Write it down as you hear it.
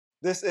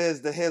This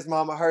is the His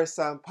Mama Her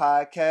Son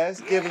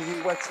podcast, giving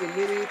you what you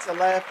need to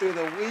laugh through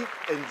the week.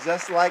 And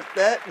just like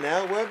that,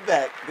 now we're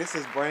back. This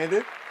is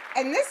Brandon.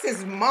 And this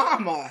is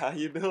Mama. How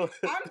you doing?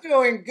 I'm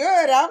doing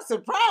good. I'm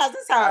surprised.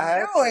 That's how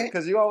I'm doing.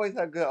 Because you always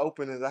have good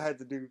openings. I had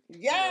to do.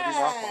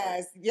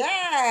 Yes,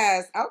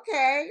 yes.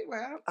 Okay,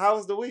 well. How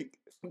was the week?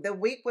 The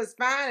week was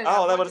fine. I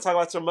want to talk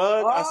about your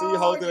mug. I see you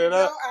holding it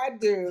up. I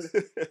do.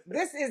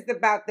 This is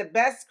about the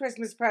best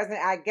Christmas present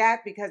I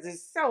got because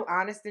it's so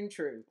honest and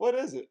true. What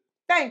is it?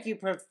 Thank you,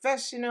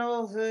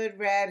 Professional Hood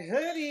Rat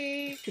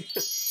Hoodie.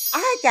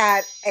 I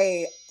got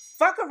a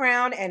fuck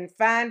around and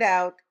find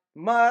out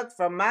mug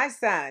from my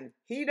son.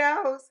 He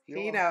knows.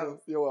 He knows.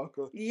 You're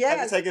welcome.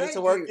 Yes. Have you taken it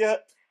to work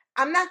yet?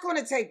 I'm not going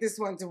to take this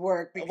one to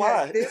work because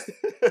why?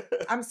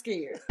 I'm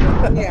scared.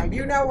 Yeah,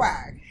 you know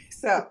why.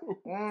 So,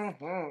 Well,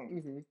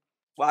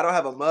 I don't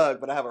have a mug,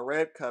 but I have a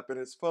red cup, and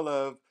it's full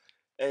of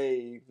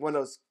one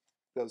of those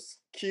those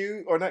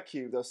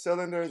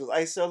cylinders, those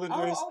ice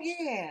cylinders. Oh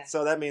yeah.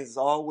 So that means it's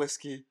all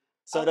whiskey,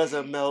 so it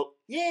doesn't melt.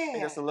 Yeah.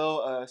 And it's a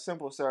little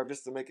simple syrup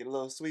just to make it a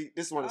little sweet.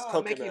 This one is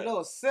coconut. Make it a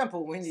little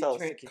simple when you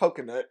drink it.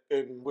 Coconut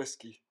and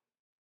whiskey.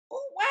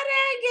 Oh, why did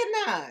I get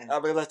none?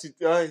 I'm gonna let you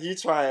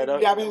try it.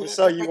 I'm gonna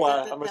show you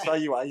why. I'm gonna show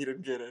you why you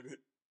didn't get it.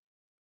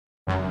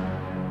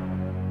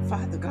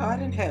 Father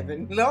God in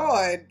heaven,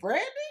 Lord,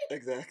 Brandon.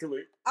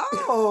 Exactly.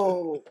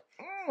 Oh.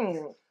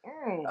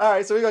 All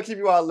right, so we're gonna keep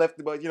you all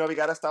lifted, but we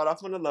gotta start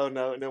off on the low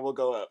note and then we'll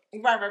go up.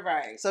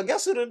 Right. So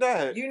guess who done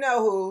died? You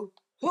know who?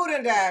 Who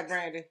done died,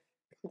 Brandon?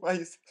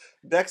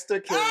 Dexter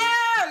King.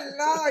 Ah,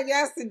 Lord,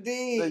 yes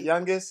indeed. The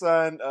youngest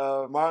son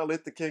of Martin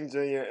Luther King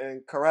Jr.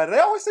 and Coretta. They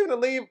always seem to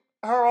leave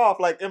her off,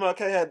 like MLK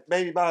had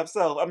baby by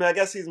himself. I mean, I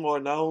guess he's more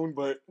known,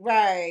 but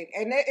right,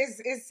 and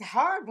it's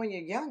hard when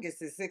your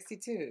youngest is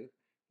 62.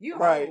 You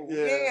right? old.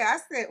 Yeah, I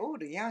said, oh,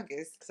 the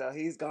youngest. So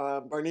he's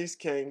gone. Bernice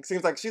King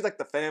seems like she's like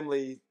the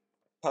family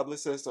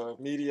publicist or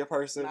media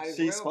person.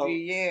 She spoke,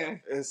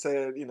 and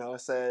said, He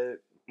was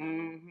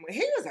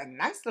a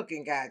nice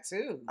looking guy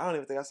too. I don't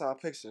even think I saw a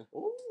picture.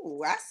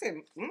 Ooh, I said,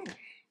 And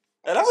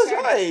that was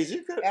your age.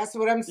 You could. That's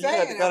what I'm saying. You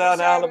had to go down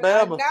to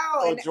Alabama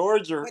or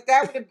Georgia. But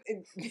that would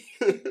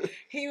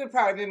he would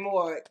probably be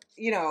more,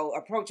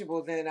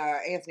 approachable than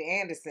Anthony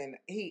Anderson.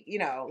 He,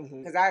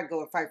 because I'd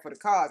go and fight for the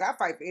cause. I'd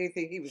fight for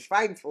anything he was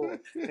fighting for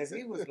because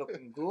he was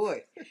looking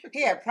good.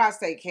 He had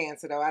prostate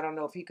cancer though. I don't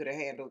know if he could have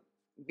handled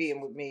being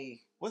with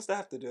me. What's that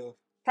have to do?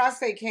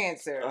 Prostate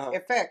cancer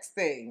affects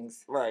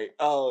things. Right.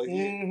 Oh,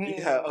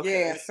 yeah.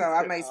 Okay. Yeah. So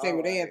I may stay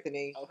with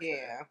Anthony. Okay.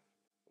 Yeah.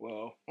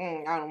 Well,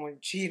 I don't want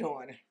to cheat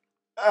on her.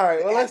 All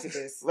right, well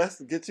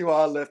let's get you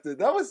all lifted.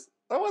 That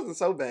wasn't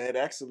so bad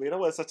actually. That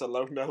wasn't such a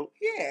low note.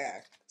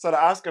 Yeah. So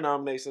the Oscar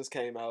nominations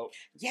came out.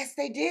 Yes,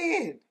 they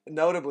did.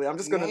 Notably, I'm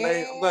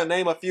gonna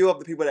name a few of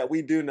the people that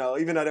we do know,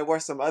 even though there were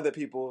some other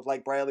people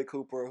like Bradley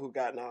Cooper who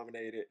got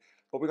nominated.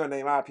 But we're gonna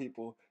name our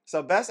people.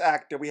 So Best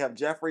Actor, we have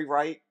Jeffrey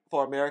Wright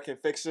for American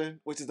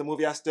Fiction, which is the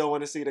movie I still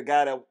want to see. The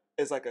guy that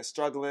is like a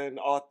struggling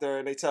author,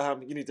 and they tell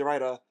him you need to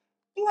write a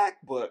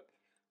black book,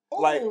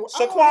 like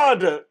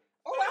Shaquanda.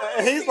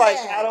 And he's like,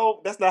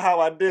 that's not how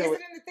I do it. Is it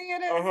in the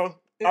theater?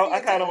 I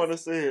kind of want to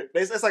see it.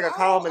 It's like a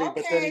comedy,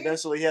 but then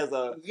eventually he has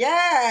a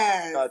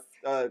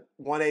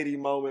 180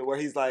 moment where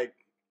he's like,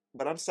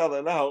 but I'm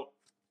selling out.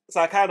 So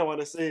I kind of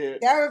want to see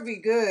it. That would be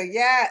good.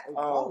 Yeah.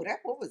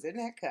 What was in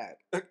that cut?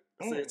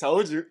 See, I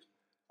told you.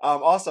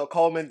 Also,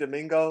 Coleman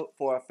Domingo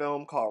for a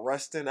film called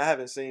Rustin. I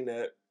haven't seen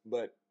that,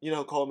 but you know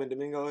who Coleman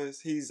Domingo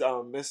is? He's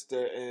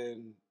Mr.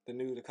 in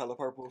The Color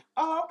Purple.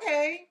 Oh,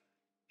 okay.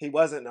 He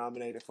wasn't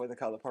nominated for The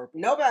Color Purple.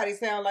 Nobody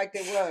sounded like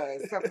they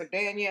was, except for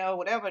Danielle,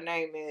 whatever her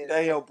name is.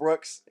 Danielle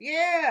Brooks.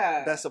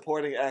 Yeah. Best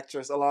supporting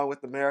actress, along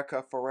with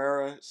America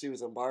Ferrera. She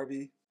was in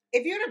Barbie.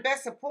 If you're the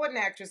best supporting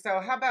actress, though,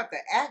 how about the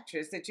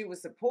actress that you were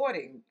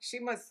supporting? She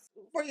must...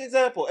 For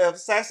example, if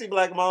Sassy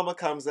Black Mama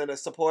comes in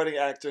as supporting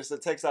actress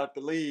and takes out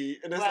the lead,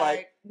 and it's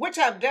like... Which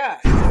I've done.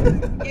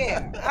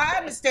 Yeah. I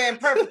understand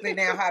perfectly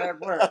now how that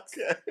works.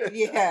 Okay.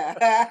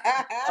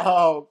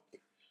 Yeah.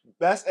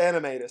 Best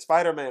animated,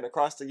 Spider-Man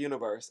Across the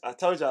Universe. I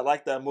told you I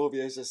liked that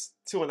movie. It's just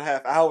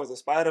 2.5 hours of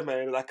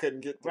Spider-Man and I couldn't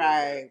get through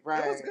it.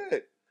 Right. It was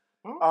good.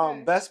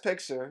 Okay. Best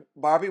Picture.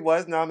 Barbie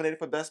was nominated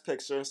for Best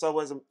Picture, and so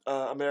was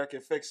American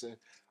Fiction.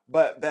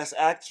 But Best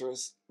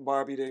Actress,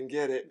 Barbie didn't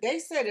get it. They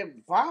said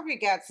that Barbie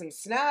got some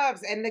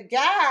snubs, and the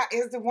guy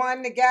is the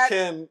one that got...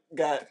 Kim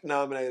got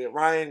nominated.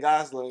 Ryan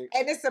Gosling.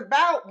 And it's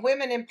about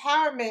women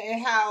empowerment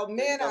and how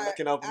men are...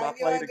 looking over my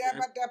plate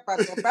again.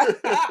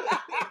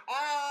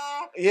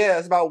 Yeah,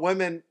 it's about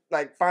women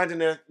like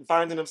finding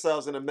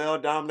themselves in a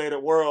male-dominated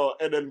world,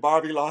 and then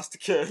Barbie lost to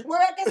Kim.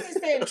 Well, I guess they're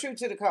staying true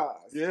to the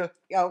cause. Yeah.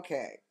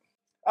 Okay.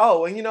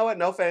 Oh, and you know what?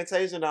 No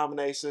Fantasia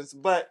nominations,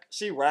 but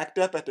she racked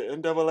up at the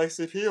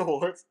NAACP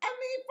Awards. I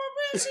mean, for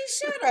real, she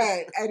should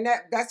have. And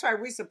that's why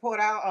we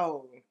support our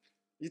own.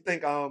 You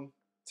think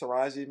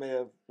Taraji may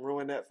have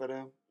ruined that for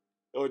them?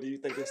 Or do you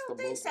think it's the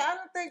movie? I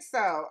don't think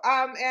so.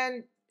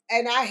 And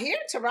I hear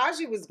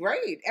Taraji was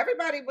great.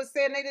 Everybody was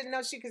saying they didn't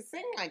know she could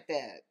sing like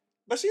that.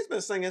 But she's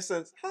been singing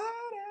since Hot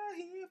Out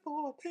Here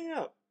for a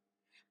Pimp.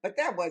 But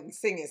that wasn't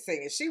singing.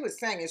 She was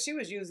singing. She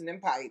was using them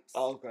pipes.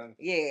 Oh, okay.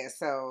 Yeah,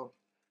 so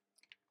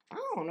I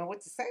don't know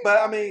what to say.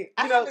 But I mean,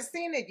 I haven't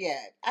seen it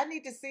yet. I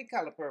need to see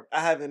Color Purple.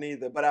 I haven't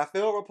either. But our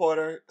field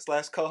reporter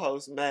 /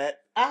 co-host Matt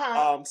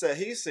said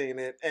he's seen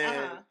it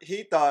and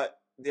he thought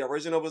the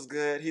original was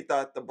good. He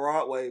thought the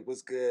Broadway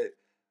was good.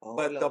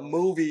 But the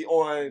movie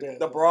on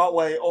the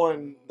Broadway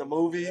on the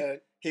movie,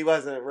 he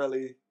wasn't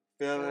really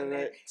feeling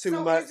it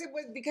too much. Is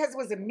it because it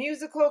was a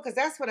musical? Because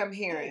that's what I'm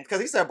hearing.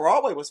 Because he said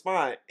Broadway was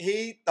fine.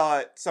 He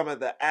thought some of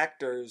the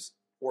actors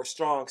were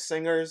strong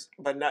singers,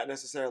 but not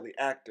necessarily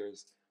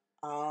actors.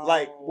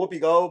 Like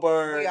Whoopi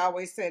Goldberg, we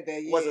always said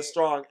that was a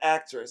strong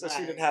actress, and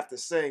she didn't have to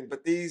sing.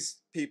 But these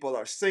people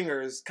are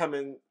singers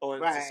coming on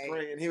the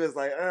screen, and he was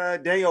like,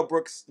 Daniel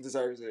Brooks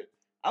deserves it.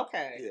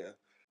 Okay. Yeah,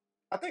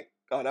 I think.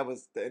 Oh, that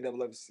was the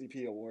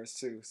NAACP awards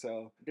too.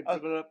 So I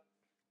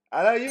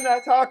know you're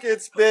not talking,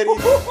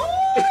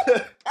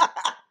 Spitty.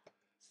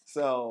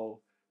 So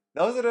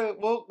those are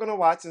we're gonna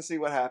watch and see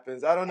what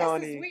happens. I don't know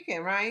any. This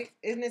weekend, right?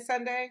 Isn't it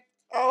Sunday?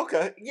 Oh,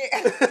 okay.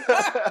 Yeah.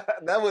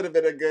 That would have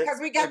been a good. Because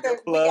we got the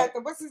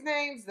what's his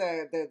names?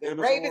 The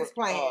Ravens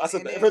playing. I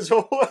said the Image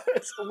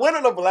Awards. When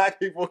are the black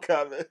people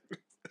coming?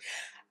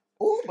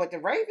 Ooh, but the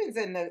Ravens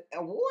and the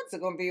awards are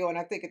gonna be on,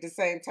 I think, at the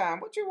same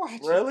time. What you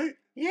watching? Really?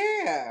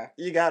 Yeah.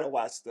 You gotta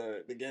watch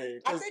the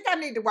game. I think I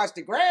need to watch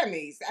the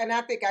Grammys, and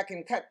I think I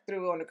can cut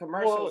through on the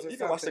commercials. Well, you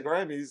can watch the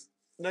Grammys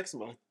next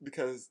month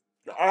because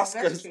the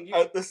Oscars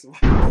are this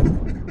month.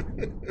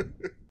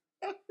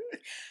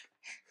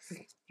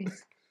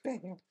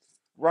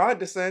 Ron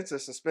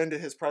DeSantis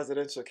suspended his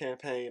presidential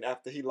campaign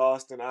after he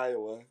lost in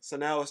Iowa. So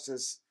now it's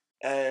just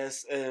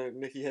ass and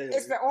Nikki Haley.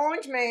 It's the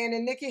orange man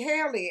and Nikki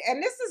Haley.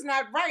 And this is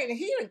not right. And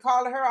he didn't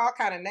call her all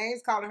kind of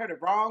names, calling her the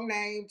wrong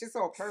name, just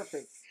on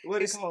purpose. What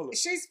did he call her?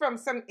 She's from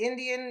some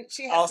Indian.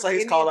 So he's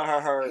Indian, calling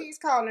her. He's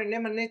calling her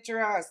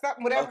Nimanitra or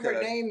something, whatever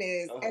her name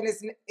is. And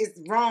it's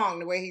wrong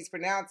the way he's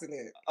pronouncing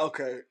it.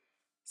 Okay.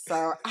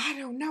 So I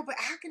don't know, but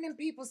how can them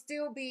people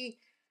still be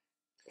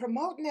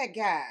promoting that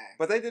guy?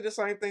 But they did the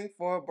same thing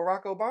for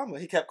Barack Obama.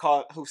 He kept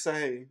calling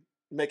Hussein,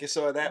 making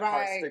sure that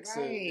part sticks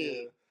in.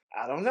 Yeah.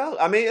 I don't know.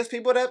 I mean, it's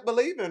people that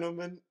believe in him,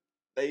 and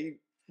they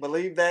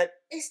believe that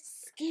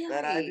it's scary.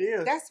 That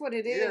idea. That's what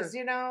it is,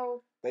 you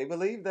know. They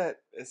believe that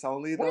it's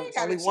only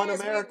one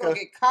America. We're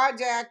get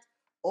carjacked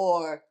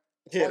or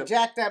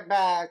jacked up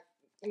by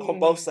on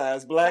both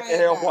sides, black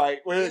and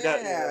white.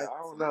 I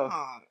don't know.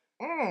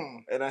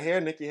 And I hear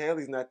Nikki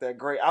Haley's not that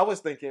great. I was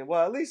thinking,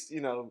 well, at least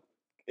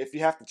if you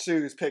have to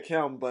choose, pick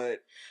him. But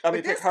pick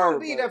her. This will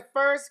be the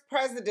first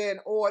president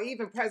or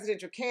even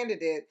presidential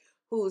candidate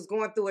who's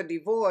going through a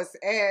divorce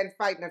and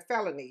fighting a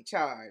felony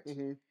charge.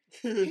 Mm-hmm.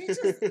 he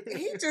just, I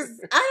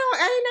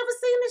ain't never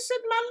seen this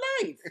shit in my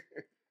life.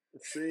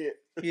 See it.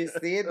 You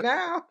see it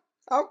now?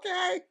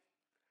 Okay.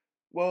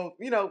 Well,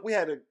 we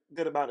had a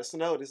good amount of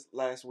snow this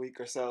last week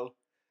or so.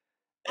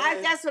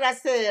 That's what I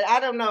said. I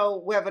don't know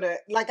whether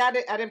I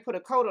didn't put a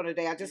coat on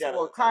today. I just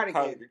wore a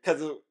cardigan.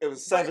 Because it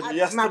was 70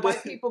 yesterday. My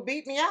white people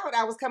beat me out.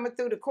 I was coming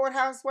through the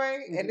courthouse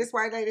way, and this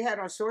white lady had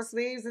on short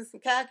sleeves and some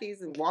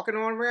khakis and walking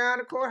on around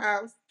the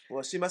courthouse.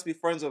 Well, she must be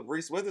friends with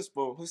Reese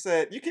Witherspoon, who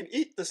said you can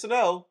eat the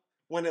snow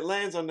when it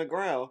lands on the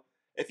ground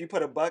if you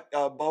put a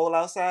bowl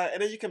outside,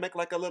 and then you can make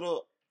like a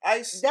little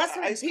ice. That's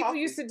what people coffee.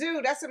 Used to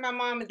do. That's what my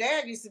mom and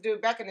dad used to do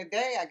back in the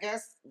day. I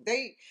guess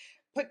they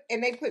put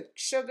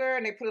sugar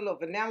and they put a little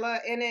vanilla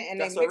in it and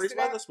that's they mixed it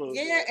up.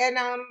 Yeah, and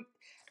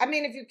I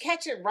mean, if you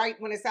catch it right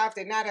when it's out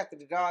there, not after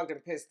the dog done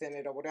pissed in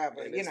it or whatever,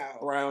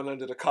 brown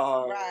under the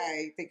car.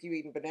 Right. Think you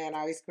eating banana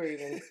ice cream.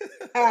 And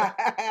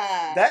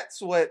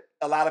that's what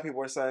a lot of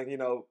people are saying,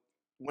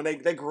 when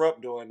they grew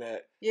up doing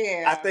that.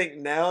 Yeah. I think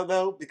now,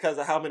 though, because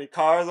of how many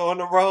cars are on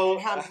the road.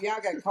 And how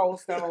y'all got cold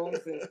stones.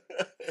 And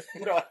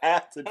you don't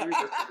have to do this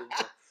anymore.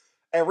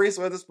 And Reese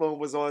Witherspoon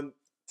was on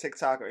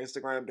TikTok or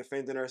Instagram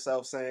defending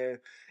herself, saying,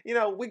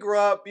 we grew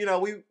up,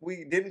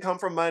 we didn't come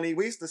from money.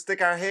 We used to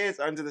stick our heads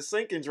under the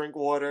sink and drink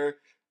water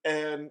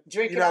and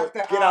get out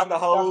the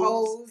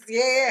hose.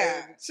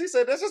 Yeah. And she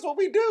said, that's just what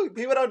we do.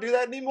 People don't do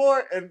that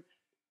anymore. And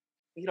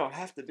you don't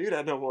have to do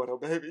that no more, though,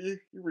 baby.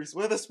 You Reese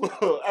Witherspoon.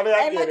 I mean,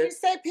 I get it. You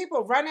say,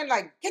 people running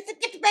like, get the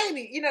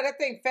baby. That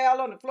thing fell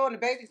on the floor and the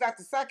baby's about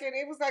to suck it.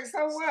 It was like,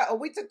 so what? Or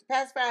we took the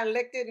pacifier and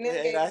licked it and then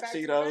gave it back to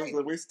the baby.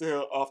 And we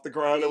still off the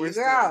ground. And we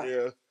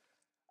still,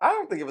 I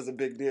don't think it was a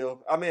big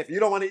deal. I mean, if you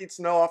don't want to eat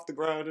snow off the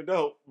ground, then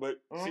don't. But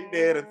she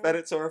did and fed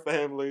it to her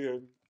family,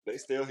 and they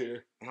still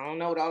here. I don't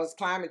know with all this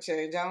climate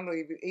change. I don't know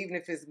even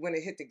if it's when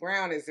it hit the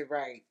ground, is it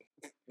right?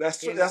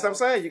 That's true. That's what I'm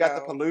saying. You got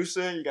the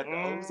pollution. You got the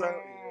ozone.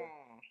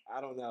 I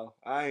don't know.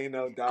 I ain't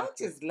no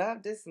doctor. I just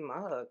love this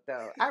mug,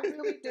 though. I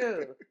really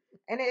do.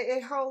 And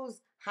it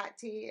holds hot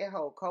tea. It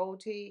holds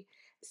cold tea.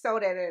 So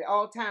that at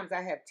all times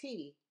I have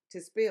tea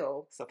to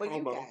spill for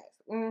you guys.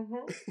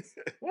 Mm-hmm.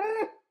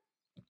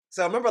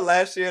 So I remember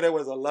last year there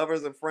was a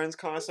Lovers and Friends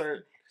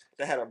concert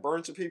that had a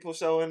bunch of people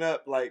showing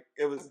up. Like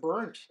it was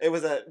brunch. It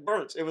was at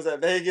brunch. It was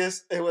at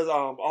Vegas. It was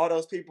all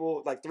those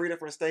people, like 3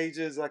 different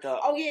stages. Like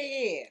oh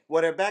yeah.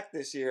 Well, they're back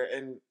this year,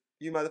 and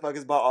you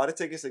motherfuckers bought all the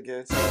tickets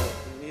again. So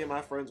me and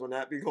my friends will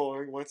not be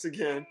going once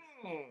again.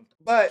 Mm.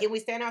 But can we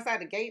stand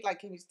outside the gate? Like,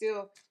 can you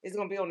still? It's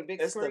gonna be on the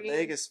big it's screen. the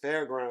Vegas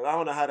Fairgrounds. I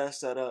don't know how that's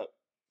set up,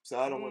 so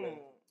I don't want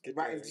to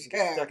get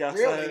stuck outside.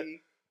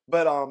 Really?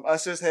 But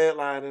Usher's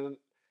headlining.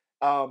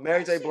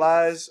 Mary J.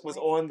 Blige was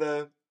on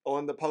the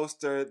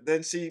poster.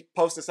 Then she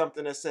posted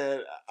something that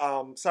said,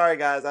 "Sorry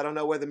guys, I don't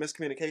know where the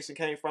miscommunication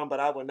came from, but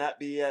I will not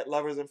be at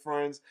Lovers and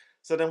Friends."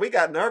 So then we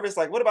got nervous.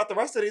 Like, what about the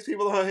rest of these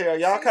people on here?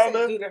 Y'all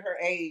coming? Due to her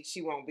age,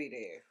 she won't be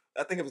there.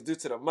 I think it was due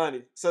to the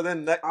money. So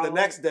then the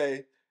next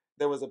day,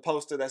 there was a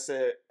poster that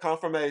said,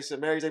 "Confirmation,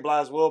 Mary J.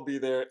 Blige will be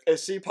there." And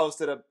she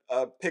posted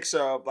a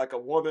picture of like a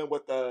woman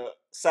with a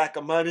sack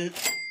of money.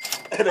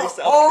 And they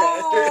said,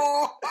 okay.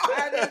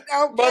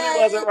 Money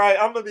wasn't right.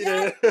 I'm going to be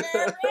there.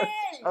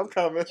 I'm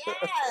coming.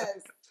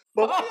 Yes.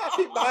 But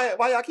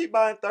why y'all keep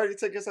buying 30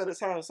 tickets at a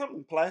time?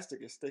 Something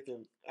plastic is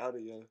sticking out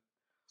of your shit.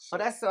 Oh,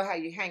 that's so how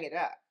you hang it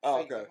up.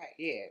 Oh, okay.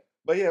 Yeah.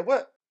 But yeah,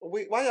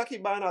 why y'all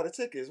keep buying all the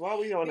tickets? Why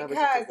we don't ever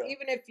Because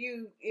even if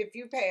you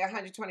pay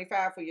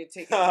 $125 for your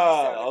ticket, you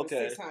sell it for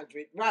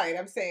 $600. Right.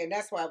 I'm saying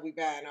that's why we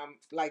buying them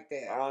like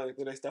that. I don't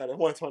think they started at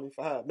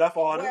 $125. Not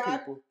for all them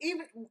people.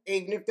 Even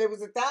if there was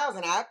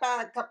 1,000, I'd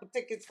buy a couple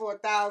tickets for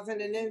 1,000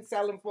 and then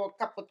sell them for a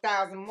couple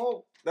thousand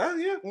more.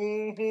 Yeah.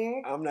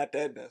 Mm-hmm. I'm not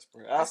that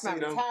desperate. That's my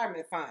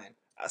retirement fund.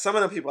 Some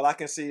of them people I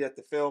can see at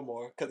the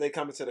Fillmore because they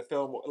come into the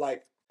Fillmore.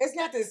 Like, it's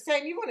not the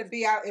same. You want to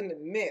be out in the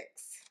mix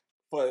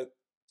for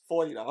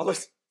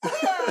 $40.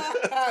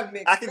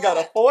 I can got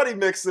a 40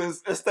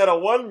 mixes instead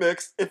of one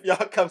mix if y'all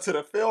come to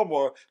the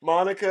Fillmore.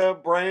 Monica,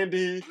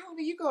 Brandy. Oh,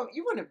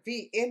 you want to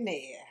be in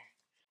there.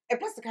 And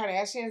plus the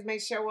Kardashians may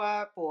show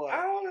up or...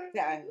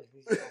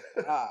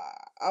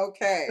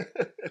 okay.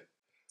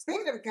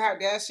 Speaking of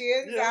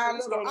Kardashians, our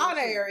little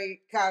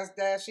honorary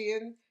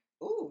Kardashian...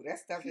 Ooh, that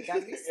stuff that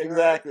got me started.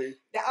 Exactly.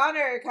 The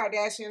honorary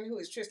Kardashian, who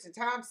is Tristan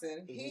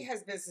Thompson, he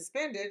has been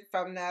suspended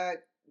from the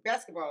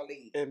basketball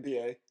league.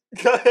 NBA.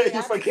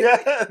 You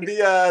forget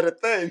the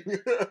thing.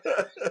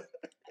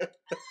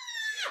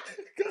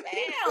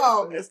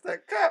 Damn. It's the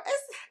cup.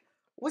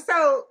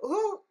 So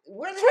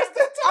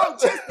Tristan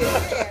Thompson.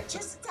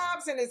 Tristan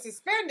Thompson is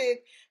suspended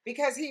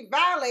because he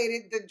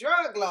violated the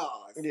drug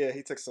laws. Yeah,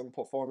 he took some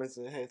performance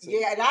enhancing.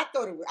 Yeah, and I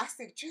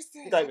said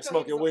Tristan. He thought he was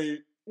smoking weed.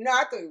 No,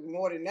 I thought it was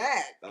more than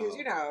that. Because,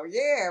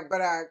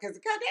 because the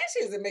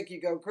Kardashians would make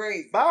you go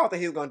crazy. But I don't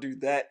think he was going to do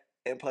that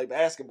and play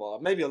basketball.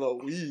 Maybe a little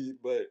weed,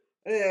 but...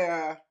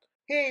 Yeah.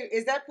 Hey,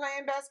 is that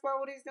playing basketball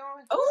what he's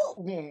doing? Oh!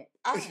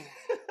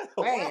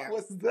 Why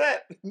was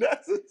that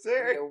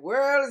necessary? The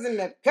world is in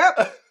the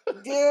cup.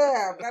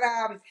 Yeah, but,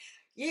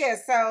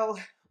 so,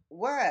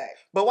 what?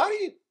 But why do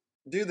you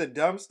do the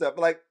dumb stuff?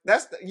 Like,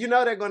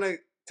 they're going to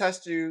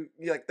test you.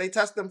 Like, they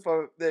test them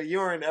for their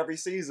urine every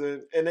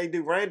season, and they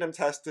do random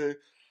testing.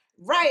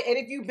 Right, and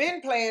if you've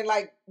been playing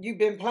like you've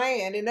been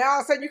playing, and then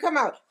all of a sudden you come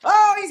out,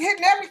 oh, he's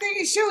hitting everything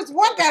he shoots.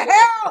 What the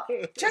hell?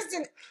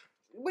 Tristan,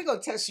 we're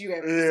going to test you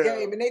every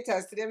game, and they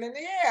tested him, and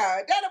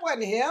that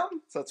wasn't him.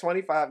 So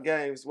 25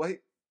 games.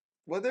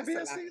 Will there be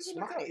a season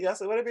to come? Yeah,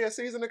 so would there be a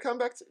season to come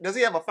back to? Does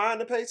he have a fine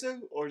to pay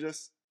too, or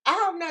just...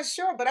 I'm not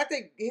sure, but I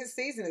think his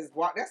season is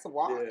that's a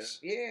wash.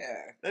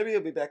 Yeah. Maybe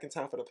he'll be back in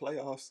time for the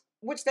playoffs.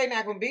 Which they're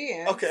not going to be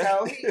in. Okay.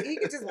 So he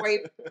could just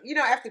wait,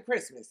 after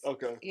Christmas.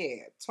 Okay.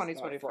 Yeah,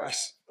 2025.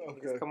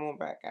 Okay. Come on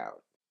back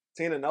out.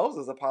 Tina Knowles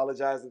is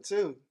apologizing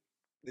too.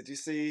 Did you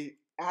see?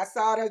 I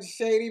saw that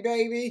shady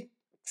baby.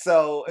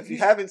 So if you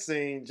haven't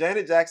seen,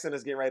 Janet Jackson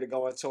is getting ready to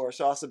go on tour.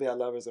 She'll also be at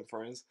Lovers and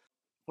Friends.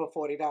 For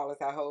 $40,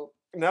 I hope.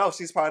 No,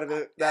 she's part of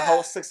that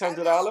whole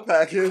 $600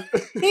 package.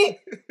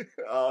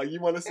 Oh, you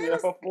want to see her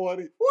for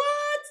 $40?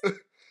 What?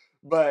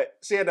 But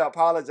she had to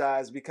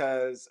apologize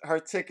because her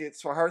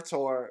tickets for her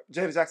tour,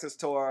 Janet Jackson's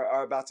tour,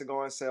 are about to go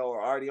on sale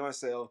or already on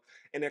sale,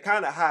 and they're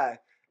kind of high.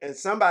 And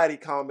somebody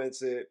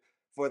commented,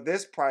 for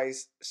this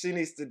price, she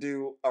needs to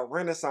do a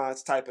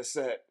Renaissance type of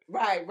set.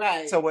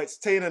 Right. To which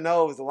Tina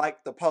Knowles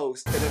liked the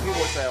post, and then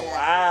people said,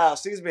 "Wow,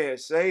 she's being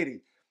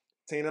shady."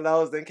 Tina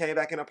Knowles then came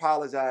back and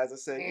apologized and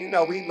said,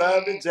 we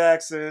love the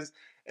Jacksons.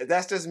 And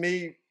that's just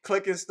me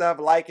clicking stuff,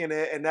 liking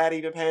it, and not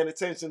even paying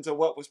attention to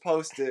what was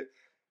posted.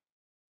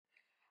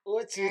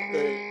 What you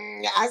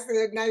think? I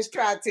said, nice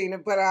try, Tina,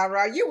 but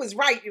you was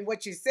right in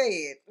what you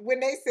said. When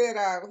they said,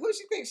 who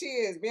she think she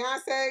is,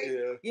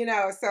 Beyonce?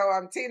 Yeah.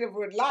 So Tina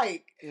would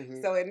like.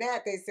 Mm-hmm. So in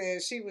that, they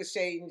said she was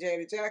shading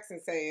Janet Jackson,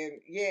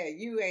 saying, yeah,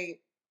 you ain't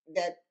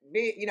that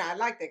big. I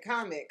like that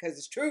comment because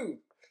it's true.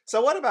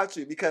 So what about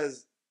you?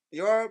 Because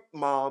your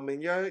mom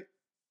and your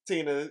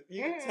Tina,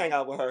 you hang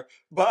out with her.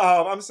 But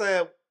I'm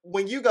saying,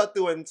 when you go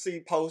through and see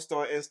posts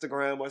on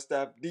Instagram or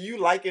stuff, do you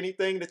like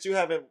anything that you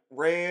haven't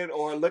read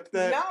or looked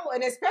at? No,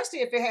 and especially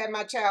if it had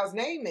my child's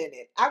name in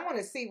it. I want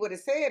to see what it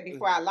said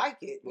before I like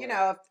it.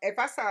 Right. If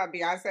I saw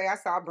Beyonce, I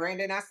saw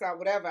Brandon, I saw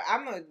whatever,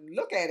 I'm going to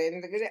look at it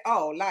and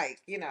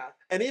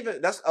And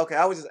even, that's, okay,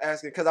 I was just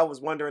asking because I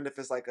was wondering if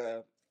it's like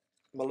a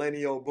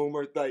millennial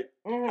boomer, like,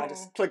 I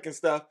just clicking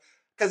stuff.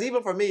 Because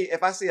even for me,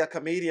 if I see a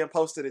comedian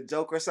posted a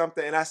joke or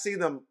something and I see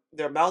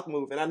their mouth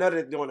move, and I know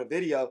they're doing a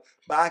video,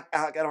 but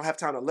I don't have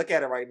time to look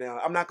at it right now.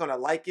 I'm not going to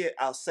like it.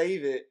 I'll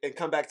save it and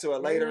come back to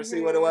it later and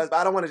see what it was. But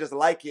I don't want to just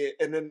like it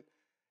and then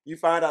you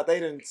find out they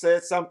didn't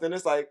said something.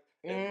 It's like,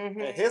 and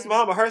his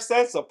mama, her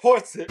son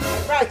supports it.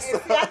 Right. So,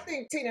 and see, I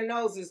think Tina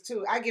knows this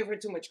too. I give her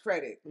too much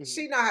credit.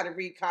 She know how to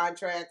read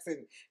contracts,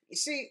 and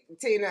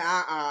Tina,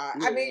 yeah.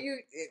 I mean,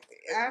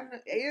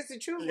 it's the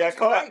truth. You got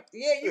caught? Like.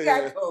 Yeah, you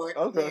got caught.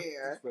 Okay.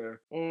 Yeah. That's fair.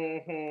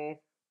 Well,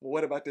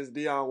 what about this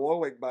Dionne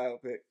Warwick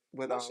biopic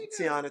with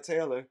Tiana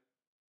Taylor?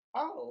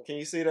 Oh. Can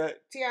you see that?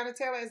 Tiana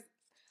Taylor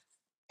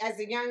as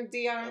a young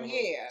Dionne?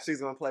 Yeah. She's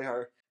going to play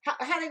her.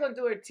 How they going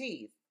to do her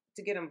teeth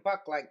to get them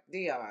buck like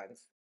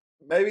Dionne's?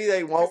 Maybe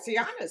they won't.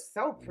 Tiana's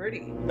so pretty.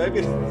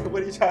 Maybe.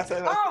 What are you trying to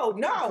say? Oh,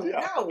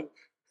 no.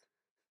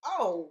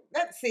 Oh,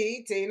 let's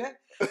see, Tina.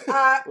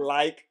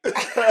 Like. That's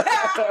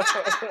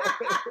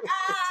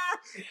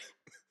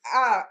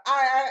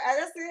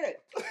it.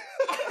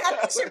 I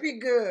think she'll be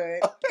good.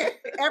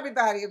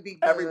 Everybody will be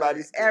good.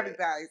 Everybody's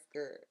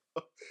good.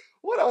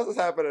 What else is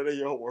happening in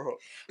your world?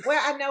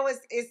 Well, I know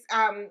it's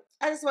I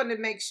just wanted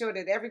to make sure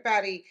that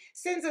everybody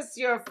sends us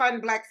your fun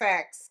Black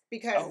facts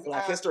because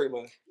Black History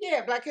Month.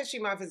 Yeah, Black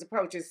History Month is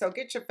approaching, so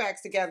get your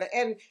facts together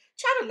and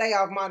try to lay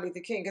off Martin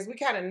Luther King because we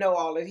kind of know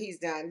all that he's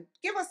done.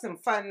 Give us some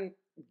fun,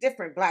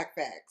 different Black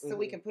facts so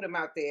we can put them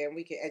out there and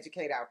we can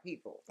educate our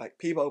people. Like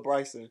Peabo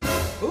Bryson.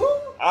 Who?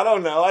 I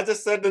don't know. I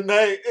just said the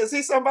name. Is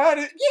he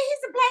somebody? Yeah, he's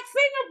a black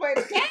singer, but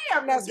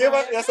damn, that's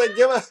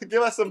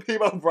give us some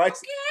Peabo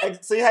Bryson. Okay.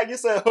 See how you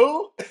said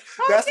who? Okay.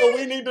 That's what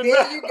we need to know.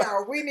 There you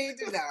go. We need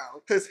to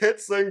know. His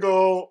hit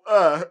single,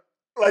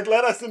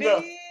 let us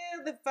know.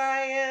 Feel the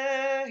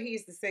fire. He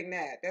used to sing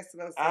that. That's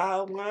what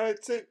I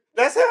want to.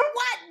 That's him?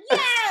 What?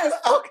 Yes!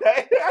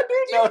 Okay. I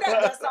do know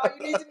that. That's all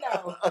you need to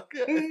know.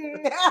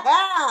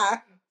 Okay.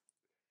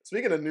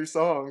 Speaking of new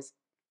songs,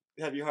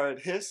 have you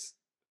heard Hiss?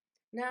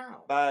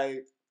 No.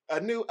 By a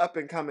new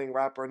up-and-coming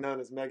rapper known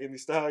as Megan Thee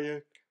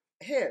Stallion.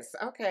 Hiss,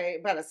 okay.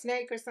 About a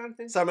snake or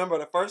something? So I remember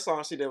the first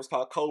song she did was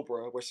called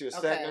Cobra, where she was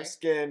setting her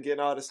skin,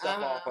 getting all this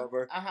stuff off of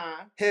her.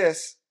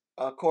 Hiss,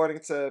 according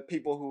to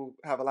people who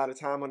have a lot of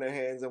time on their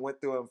hands and went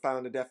through and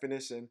found the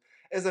definition,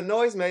 is a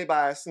noise made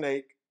by a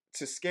snake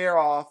to scare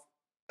off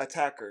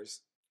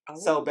attackers. Oh.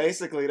 So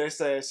basically, they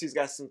say she's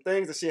got some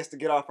things that she has to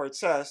get off her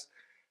chest.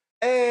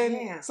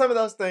 And some of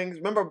those things,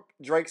 remember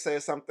Drake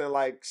said something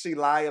like she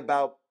lie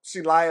about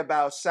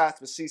shots,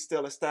 but she's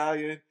still a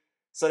stallion.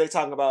 So they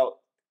talking about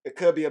it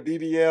could be a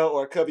BBL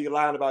or it could be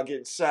lying about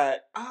getting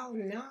shot. Oh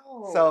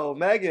no! So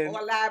Megan,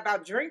 or lie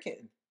about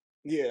drinking.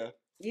 Yeah.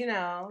 You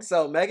know.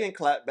 So Megan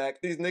clapped back.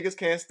 These niggas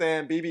can't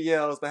stand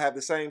BBLs but have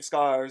the same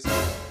scars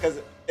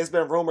because it's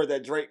been rumored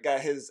that Drake got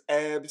his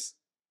abs.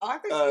 Oh, I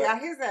think he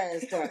got his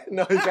ass done.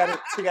 No, he got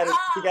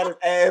his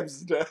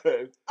abs done.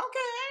 Okay.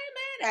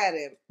 At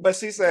him. But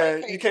she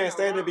said you can't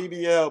stand the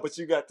BBL, but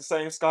you got the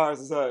same scars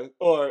as us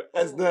or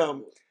as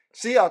them.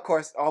 She of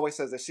course always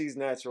says that she's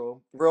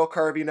natural, real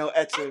curvy, no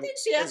etching. I think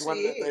she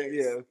actually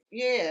is.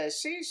 Yeah,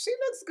 she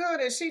looks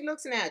good and she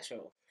looks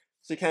natural.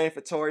 She came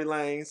for Tory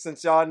Lanez.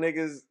 Since y'all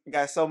niggas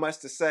got so much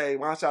to say,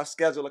 why don't y'all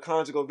schedule a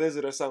conjugal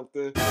visit or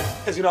something?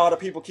 Because you know all the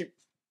people keep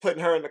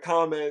putting her in the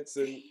comments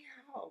and.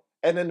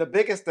 And then the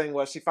biggest thing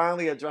was she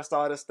finally addressed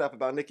all this stuff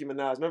about Nicki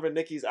Minaj. Remember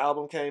Nicki's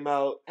album came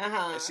out?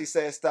 And she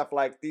said stuff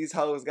like, these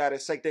hoes gotta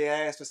shake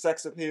their ass for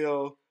sex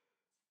appeal.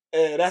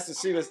 And that's what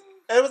she was.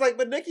 And it was like,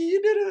 but Nicki,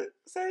 you did the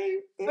same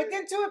thing. But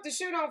then too, if the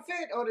shoe don't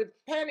fit or the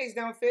panties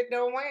don't fit,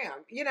 don't wear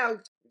them. You know,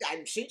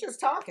 she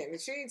just talking.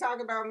 She ain't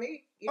talking about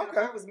me. You know,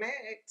 I was mad.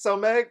 So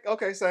Meg,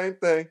 same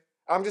thing.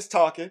 I'm just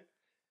talking.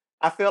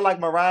 I feel like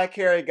Mariah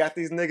Carey got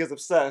these niggas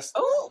obsessed.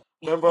 Ooh.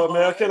 Remember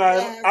American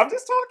Idol? I'm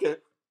just talking.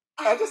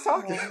 I'm just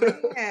talking.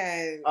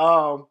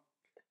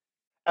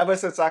 Ever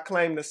since I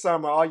claimed the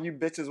summer, all you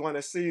bitches want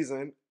a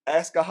season.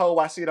 Ask a hoe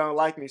why she don't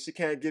like me. She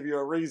can't give you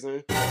a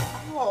reason.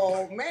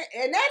 Oh, man.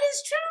 And that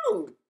is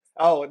true.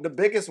 Oh, the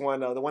biggest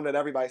one, though, the one that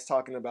everybody's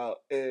talking about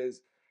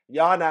is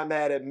y'all not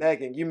mad at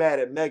Megan. You mad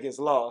at Megan's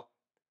Law.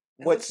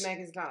 What's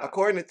Megan's Law?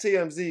 According to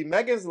TMZ,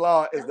 Megan's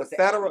Law is the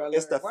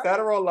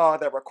federal law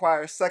that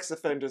requires sex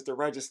offenders to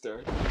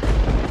register.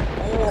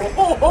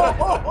 Oh,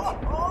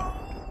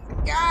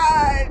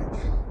 God.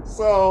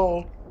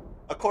 So,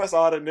 of course,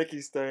 all the Nicki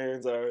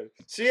stands are.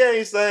 She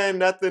ain't saying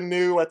nothing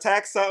new.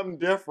 Attack something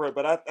different,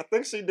 but I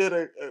think she did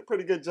a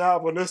pretty good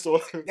job on this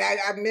one.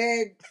 I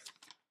made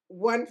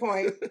 1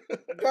 point.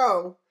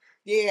 Go.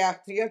 Yeah,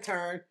 your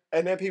turn.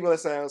 And then people are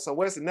saying, so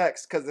what's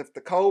next? Because if the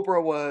Cobra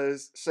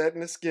was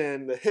shedding the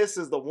skin, the Hiss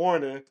is the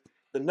warning,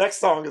 the next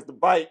song is the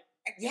bite.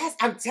 Yes,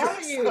 I'm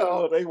telling you.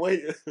 Oh, they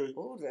waiting.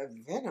 Oh, the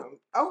venom.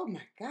 Oh,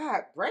 my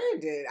God.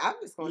 Brandon, I'm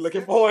just going to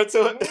looking forward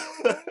to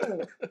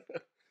it.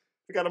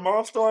 We got a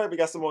mom story. We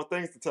got some more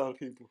things to tell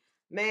people.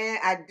 Man,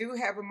 I do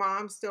have a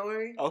mom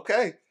story.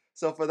 Okay.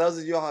 So for those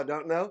of you all who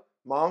don't know,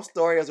 Mom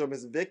Story is where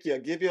Miss Vicky will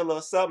give you a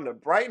little something to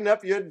brighten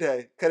up your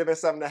day. Could have been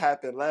something that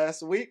happened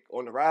last week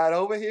on the ride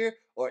over here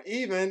or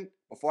even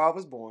before I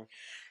was born.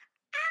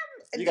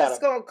 I'm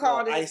just going to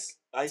call this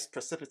ice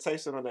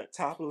precipitation on that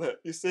top lip.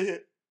 You see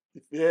it?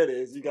 There it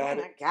is. You got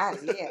it. I got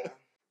it.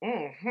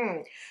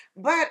 Yeah.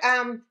 But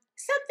some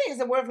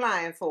things are worth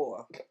lying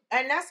for,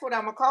 and that's what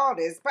I'm gonna call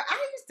this. But I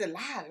used to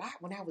lie a lot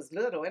when I was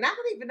little, and I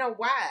don't even know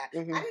why. I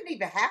didn't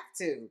even have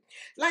to.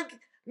 Like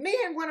me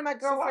and one of my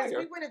girlfriends,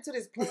 we went into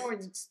this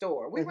porn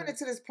store. We went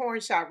into this porn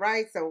shop,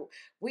 right? So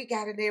we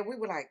got in there. We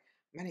were like,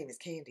 my name is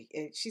Candy.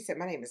 And she said,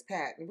 my name is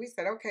Pat. And we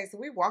said, okay. So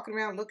we walking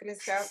around looking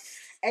at stuff.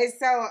 And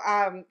so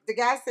the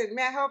guy said,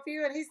 may I help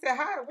you? And he said,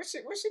 hi, what's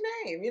your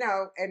name? You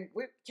know, and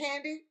we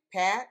Candy,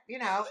 Pat, you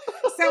know.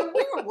 So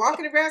we were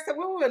walking around. So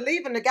when we were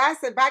leaving, the guy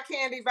said, bye,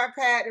 Candy, bye,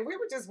 Pat. And we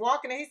were just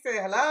walking and he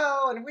said,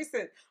 hello. And we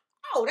said,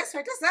 oh, that's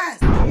right, that's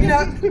us. You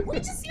know, we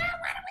just lied.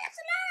 Why do we have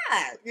to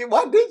lie? Yeah,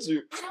 why did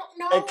you? I don't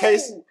know. In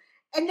case...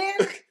 And then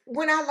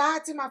when I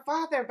lied to my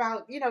father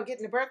about, you know,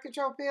 getting the birth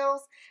control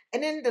pills,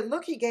 and then the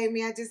look he gave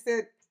me, I just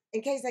said,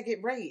 in case I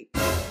get raped.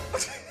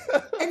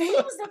 And he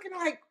was looking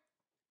like,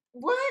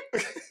 what?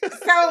 So, and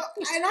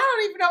I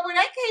don't even know where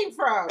that came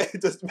from.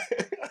 It was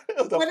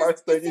the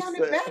first thing you said. It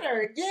sounded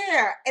better,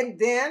 yeah. And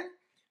then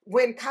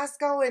when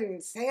Costco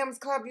and Sam's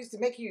Club used to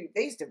they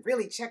used to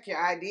really check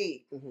your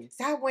ID.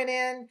 So I went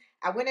in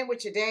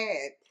with your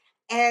dad,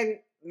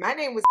 and my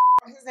name was,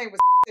 his name was,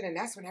 and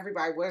that's when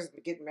everybody was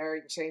getting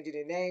married and changing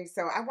their name.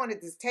 So I wanted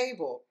this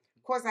table.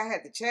 Of course, I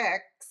had the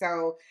check,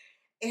 so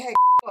it had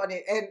on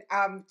it. And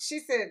she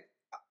said,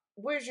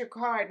 where's your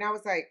card? And I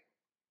was like,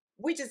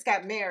 we just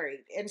got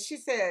married. And she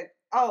said,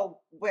 oh,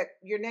 but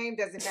your name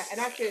doesn't matter. And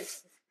I said,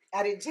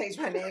 I didn't change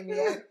my name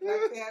yet.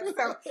 Like that.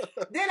 So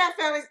then I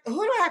found,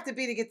 who do I have to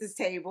be to get this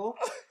table?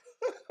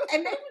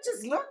 And they were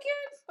just looking.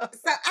 So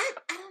I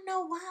don't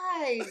know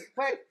why,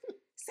 but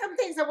some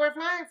things are worth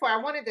lying for. I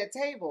wanted that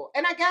table,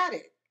 and I got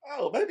it.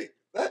 Oh, maybe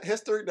that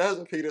history does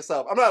repeat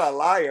itself. I'm not a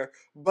liar,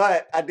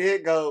 but I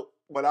did go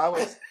when I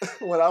was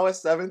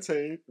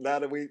 17. Now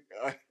that we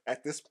are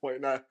at this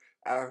point in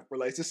our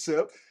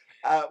relationship,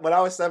 when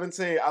I was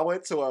 17, I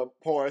went to a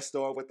porn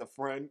store with a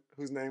friend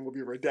whose name will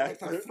be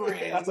redacted.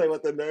 I'll tell you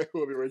what the name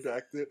will be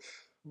redacted.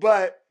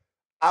 But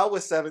I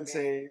was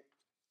 17.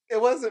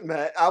 It wasn't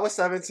Matt. I was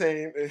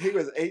 17 and he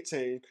was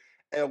 18.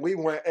 And we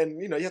went,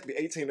 and you know, you have to be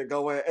 18 to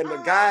go in. And the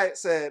guy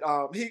said,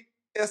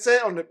 it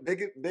said on the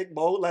big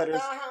bold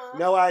letters,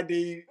 no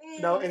ID,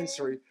 no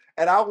entry.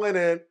 And I went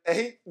in,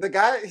 and the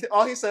guy,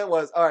 all he said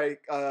was, all right,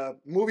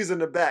 movies in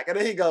the back. And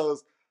then he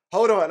goes,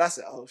 hold on. And I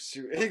said, oh,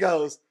 shoot. And he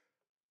goes,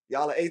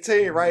 y'all are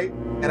 18, right?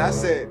 And I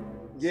said,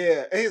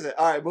 yeah. And he said,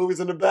 all right,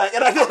 movies in the back.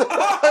 And I just,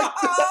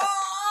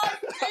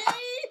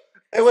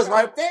 it was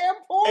right.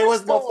 It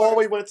was before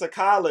we went to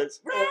college.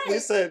 Right. We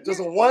said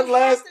just one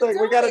last thing.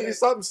 We got to do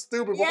something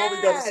stupid before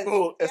we go to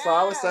school. And so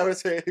I was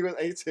 17. He was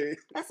 18.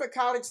 That's a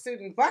college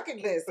student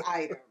bucket list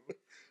item.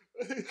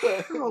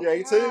 You're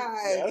 18?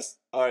 Yes.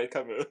 All right,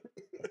 come in.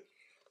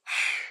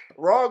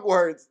 Wrong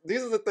words.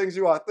 These are the things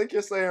you all think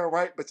you're saying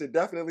right, but you're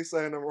definitely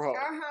saying them wrong.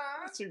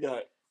 What you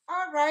got?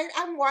 All right,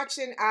 I'm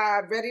watching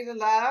Ready to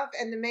Love,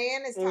 and the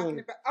man is talking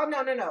about, oh,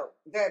 no,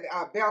 the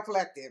Bell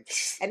Collective.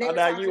 And then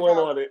now you went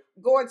on it.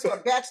 Going to a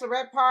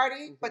bachelorette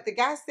party, but the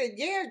guy said,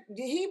 yeah,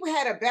 he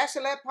had a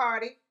bachelorette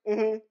party.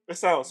 It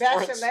sounds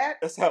French.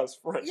 It sounds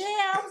French. Yeah,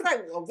 I was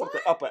like, well, what? The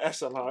upper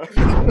echelon.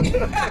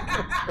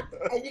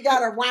 And you got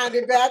to wind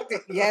it back to,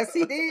 yes,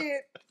 he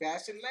did.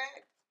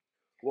 Bachelorette.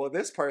 Well,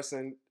 this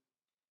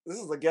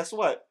is a guess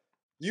what?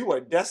 You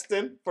are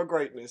destined for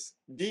greatness.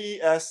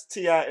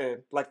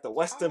 DESTIN, like the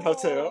Westin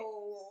Hotel.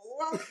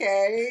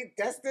 Okay.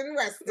 Destin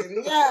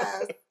Westin,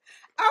 yes.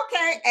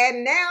 Okay,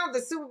 and now the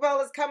Super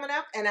Bowl is coming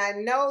up, and I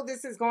know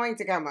this is going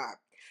to come up.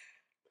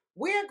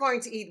 We're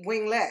going to eat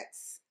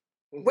winglets.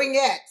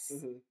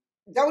 Wingettes.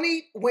 Don't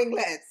eat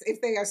winglets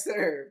if they are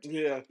served.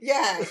 Yeah.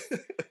 Yes.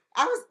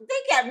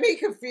 They got me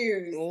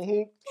confused.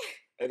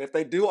 And if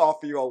they do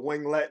offer you a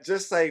winglet,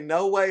 just say,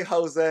 no way,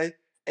 Jose.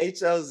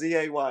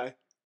 HLZAY.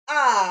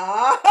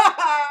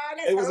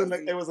 It was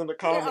in the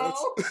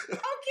comments. Okay.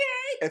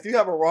 If you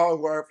have a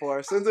wrong word for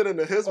her, send it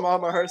into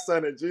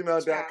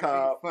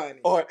hismamaherson@gmail.com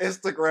or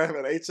Instagram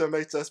at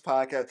HMHS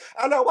Podcast.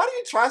 I know, why do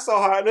you try so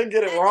hard and then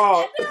get it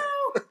wrong? I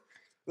know.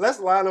 Let's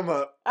line them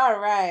up. All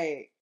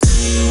right.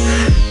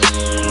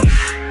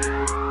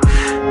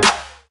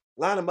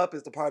 Line them up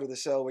is the part of the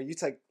show where we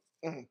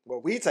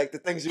take the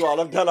things you all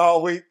have done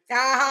all week,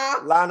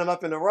 line them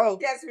up in a row.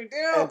 Yes, we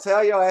do. And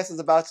tell your asses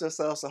about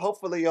yourself, so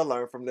hopefully you'll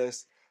learn from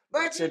this.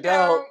 But you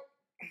don't.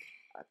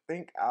 I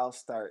think I'll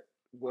start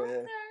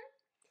with...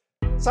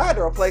 So I had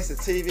to replace the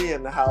TV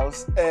in the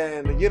house,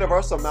 and the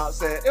universal mount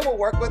said it will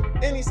work with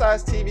any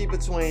size TV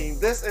between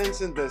this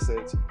inch and this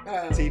inch.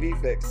 TV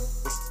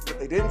fixed. What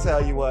they didn't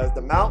tell you was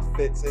the mount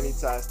fits any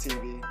size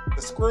TV.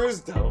 The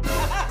screws don't.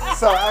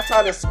 So I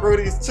tried to screw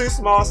these two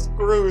small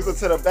screws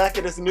into the back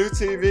of this new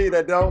TV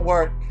that don't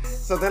work.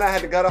 So then I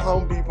had to go to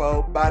Home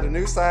Depot, buy the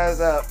new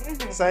size up,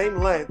 same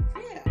length,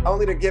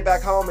 only to get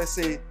back home and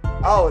see,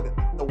 oh,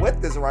 the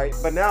width is right,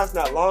 but now it's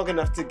not long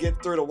enough to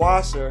get through the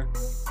washer.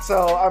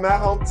 So I'm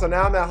at home. So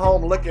now I'm at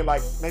home looking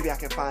like maybe I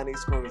can find these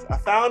screws. I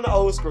found the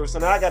old screws, so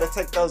now I got to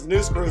take those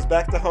new screws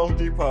back to Home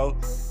Depot,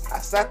 I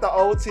set the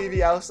old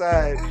TV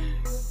outside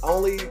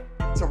only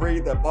to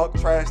read that bulk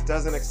trash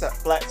doesn't accept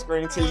flat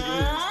screen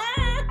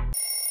TVs.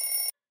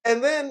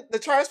 And then the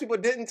trash people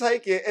didn't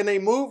take it and they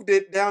moved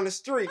it down the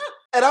street.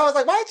 And I was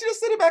like, why didn't you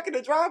just sit it back in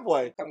the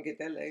driveway? Come get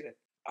that later.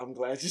 I'm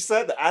glad you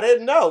said that. I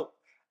didn't know.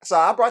 So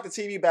I brought the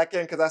TV back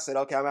in because I said,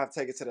 okay, I'm gonna have to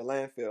take it to the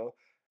landfill.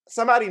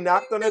 Somebody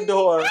knocked on the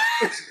door,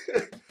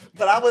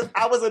 but I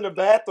was in the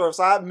bathroom,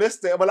 so I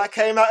missed it. When I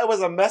came out, it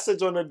was a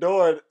message on the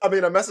door. I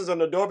mean, a message on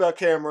the doorbell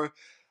camera.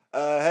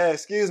 Hey,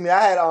 excuse me,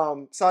 I had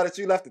saw that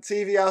you left the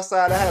TV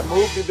outside. I had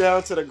moved it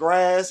down to the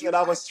grass, and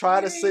I was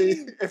trying to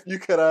see if you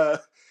could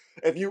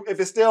if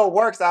it still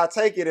works, I'll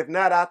take it. If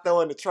not, I'll throw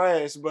it in the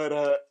trash. But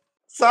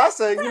so I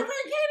said,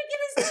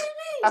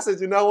 I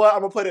said, you know what?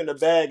 I'm gonna put it in a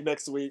bag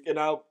next week, and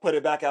I'll put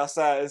it back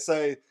outside and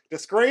say the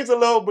screen's a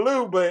little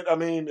blue, but I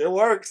mean it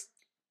works.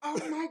 Oh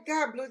my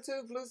God,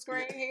 Bluetooth, blue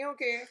screen. He don't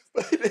care.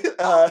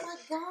 Oh my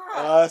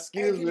God.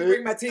 Excuse me. Can you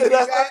bring my TV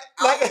back?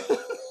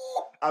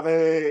 I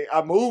mean,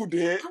 I moved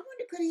it. I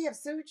wonder, could he have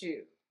sued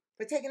you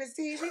for taking his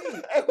TV?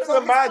 It was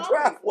in my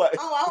driveway.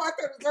 Oh, I thought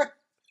it was like,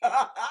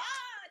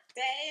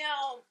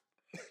 damn.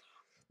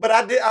 But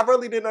I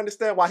really didn't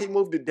understand why he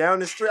moved it down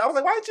the street. I was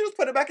like, why didn't you just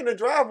put it back in the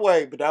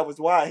driveway? But that was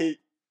why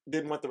he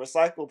didn't want the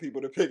recycle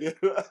people to pick it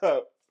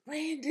up.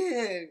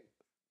 Brandon,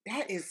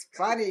 that is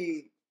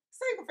funny.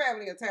 Single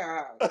family or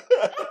townhouse.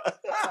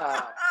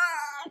 All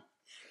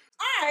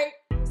right.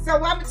 So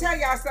I'm gonna tell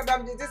y'all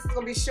something. This is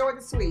gonna be short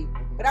and sweet.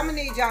 But I'm gonna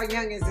need y'all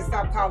youngins to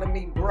stop calling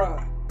me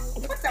bruh.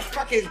 What the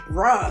fuck is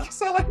bruh? You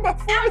sound like my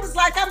friend. I was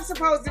like, I'm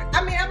supposed to,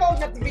 I'm old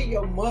enough to be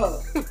your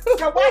mug.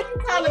 So why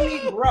you calling me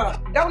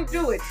bruh? Don't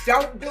do it.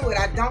 Don't do it.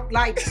 I don't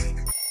like it.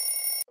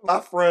 My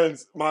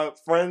friends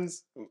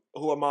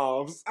who are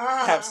moms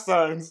have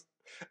sons.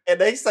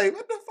 And they say,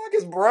 what the fuck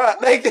is bruh?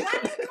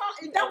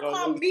 Don't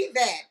call me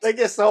that. They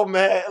get so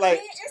mad. Like,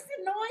 man,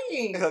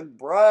 it's annoying.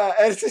 Bruh.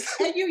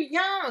 And you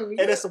young.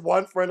 And it's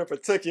one friend in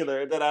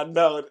particular that I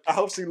know. I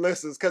hope she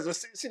listens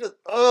because she just,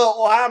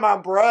 oh, why am I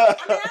bruh?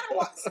 I mean, I don't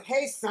want,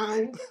 hey,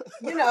 son.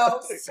 You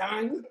know,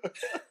 son.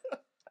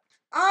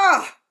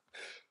 Ah.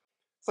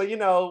 So, you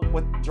know,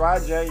 with dry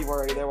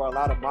January, there were a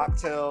lot of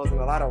mocktails and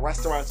a lot of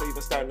restaurants are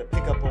even starting to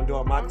pick up on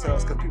doing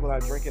mocktails because people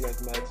aren't drinking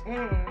as much.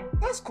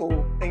 That's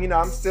cool. And, you know,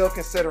 I'm still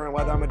considering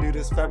whether I'm going to do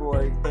this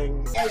February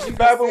thing.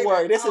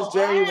 February. This is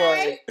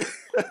January.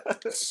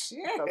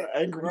 Shit. I'm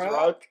angry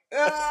drunk.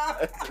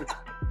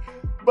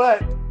 But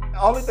the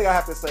only thing I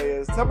have to say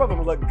is some of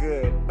them look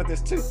good, but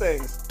there's two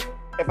things.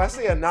 If I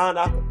see a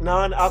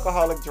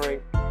non-alcoholic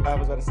drink, I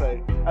was going to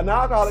say, a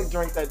non-alcoholic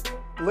drink that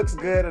looks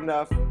good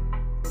enough,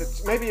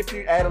 maybe if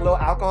you add a little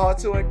alcohol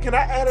to it, can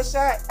I add a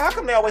shot? How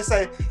come they always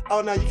say,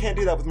 oh no, you can't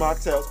do that with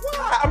mocktails?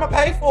 Why? I'm gonna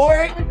pay for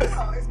it.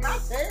 No, it's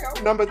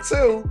mocktail. Number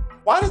two,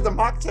 why does the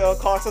mocktail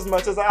cost as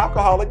much as an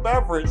alcoholic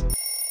beverage?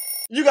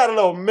 You got a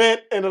little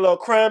mint and a little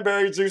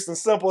cranberry juice and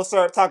simple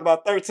syrup talking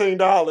about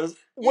 $13.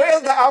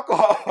 Where's the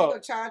alcohol? They're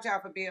gonna charge y'all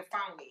for being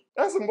phony.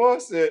 That's some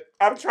bullshit.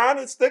 I'm trying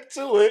to stick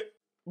to it,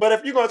 but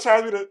if you're gonna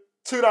charge me the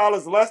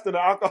 $2 less than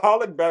an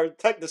alcoholic beverage,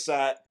 take the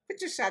shot. Put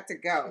your shot to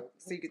go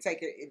so you can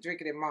take it and drink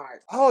it in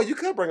March. Oh, you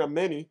could bring a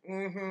mini.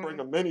 Bring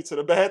a mini to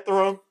the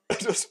bathroom and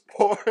just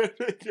pour it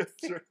in your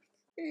drink.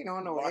 You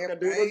don't know what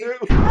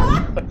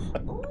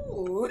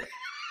Ooh.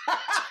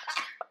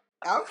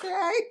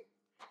 Okay.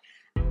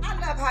 I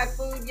love hot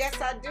food. Yes,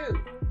 I do.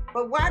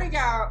 But why do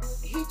y'all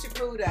heat your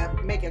food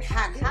up, make it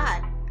hot,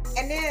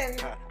 and then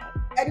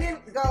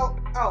go,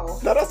 oh.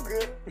 No, that's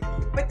good.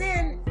 But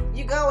then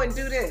you go and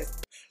do this.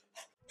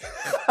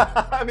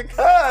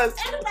 Because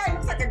everybody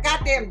looks like a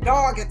goddamn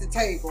dog at the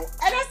table.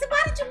 And I said,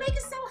 why did you make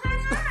it so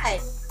hot?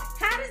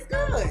 Hot is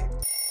good.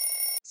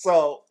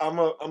 So I'm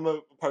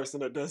a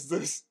person that does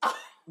this.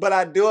 But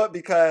I do it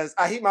because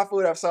I heat my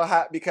food up so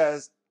hot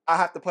because I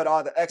have to put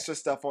all the extra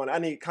stuff on. I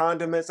need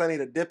condiments. I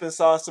need a dipping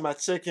sauce to my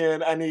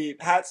chicken. I need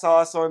hot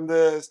sauce on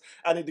this.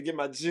 I need to get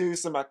my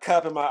juice and my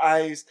cup and my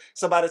ice.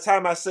 So by the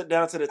time I sit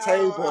down to the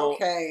table,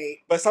 okay.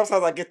 But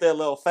sometimes I get there a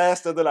little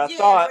faster than I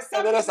thought. But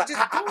and then it's like,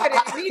 just do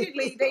it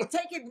immediately. They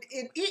take it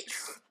and eat.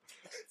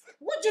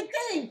 What'd you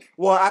think?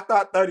 Well, I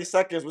thought 30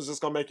 seconds was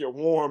just gonna make it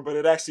warm, but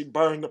it actually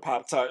burned the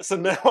Pop-Tart. So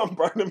now I'm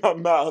burning my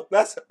mouth.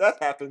 That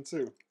happened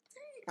too.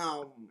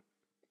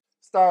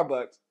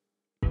 Starbucks.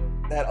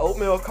 That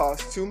oatmeal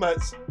costs too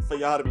much for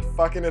y'all to be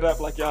fucking it up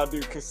like y'all do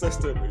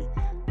consistently.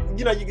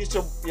 You know, you get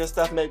your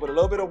stuff made with a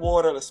little bit of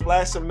water, a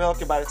splash of milk,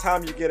 and by the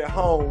time you get it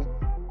home,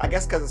 I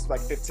guess because it's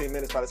like 15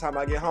 minutes by the time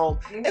I get home,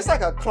 it's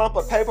like a clump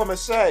of paper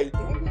mache.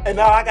 And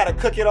now I gotta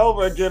cook it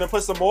over again and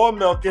put some more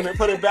milk in it,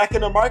 put it back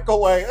in the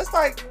microwave. It's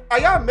like, are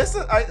y'all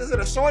missing? Is it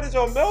a shortage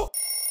on milk?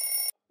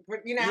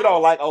 But, you know, you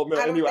don't like oatmeal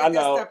anyway. I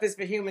know. That stuff is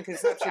for human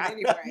consumption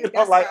anyway.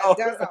 That's why it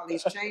does all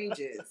these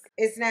changes.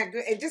 It's not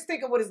good. And just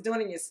think of what it's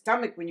doing in your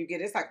stomach when you get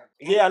it. It's like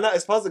yeah, I know.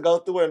 It's supposed to go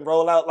through and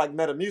roll out like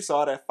Metamucil,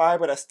 all that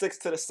fiber that sticks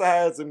to the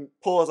sides and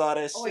pulls all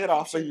that shit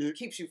off of you.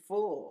 Keeps you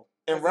full.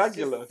 And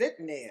regular.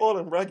 Sitting there. Full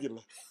and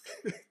regular.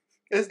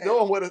 It's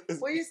doing what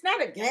it's... Well, it's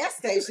not a gas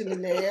station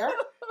in there.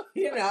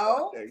 You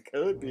know. It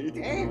could be.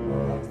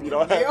 Damn. If you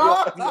don't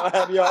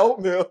have your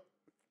oatmeal.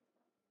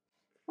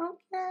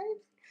 Okay.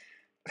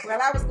 Well,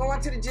 I was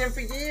going to the gym for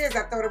years.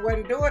 I thought it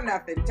wasn't doing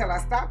nothing until I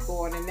stopped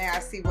going, and now I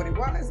see what it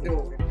was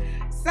doing.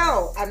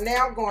 So I'm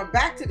now going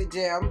back to the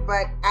gym,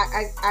 but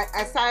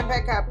I signed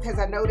back up because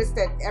I noticed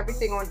that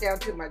everything on down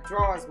to my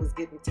drawers was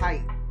getting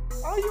tight.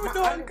 Oh, you were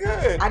doing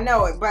good. I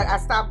know it, but I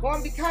stopped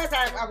going because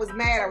I was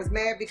mad. I was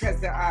mad because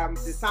the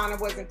sauna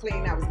wasn't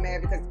clean. I was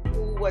mad because the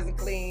pool wasn't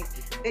clean.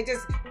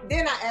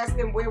 Then I asked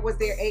them where was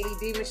their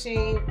AED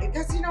machine,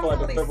 because you know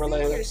all these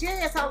seniors.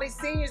 Yeah, it's all these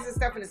seniors and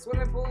stuff in the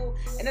swimming pool.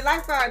 And the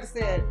lifeguard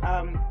said,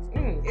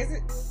 is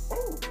it?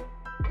 Ooh.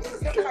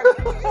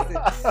 And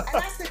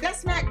I said,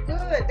 that's not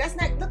good. That's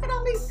not. Look at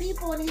all these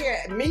people in here.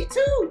 Me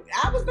too.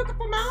 I was looking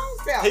for my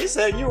own self. He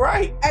said, "You're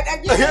right."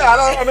 Yeah.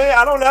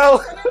 I don't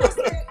know.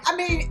 I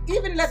mean,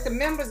 even let the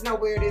members know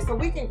where it is so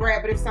we can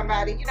grab it if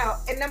somebody, you know.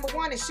 And number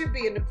one, it should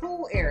be in the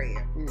pool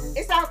area. Mm-hmm.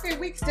 It's out there.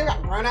 We can still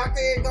run out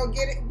there and go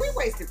get it. We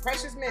wasted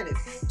precious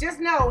minutes.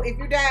 Just know, if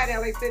you died at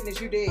LA Fitness,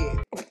 you did.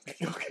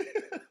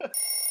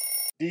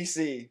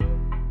 DC.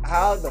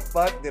 How the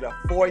fuck did a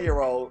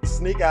 4-year-old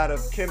sneak out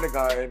of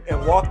kindergarten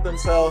and walk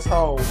themselves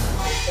home?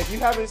 If you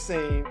haven't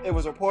seen, it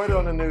was reported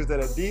on the news that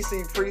a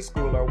DC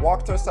preschooler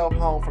walked herself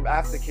home from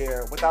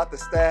aftercare without the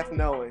staff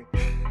knowing.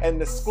 And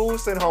the school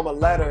sent home a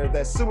letter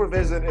that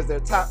supervision is their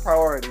top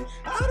priority.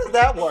 How does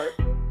that work?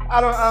 I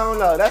don't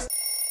know.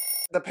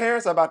 The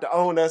parents are about to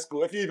own that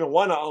school, if you even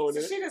want to own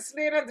it. She just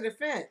slid under the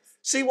fence.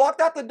 She walked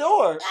out the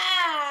door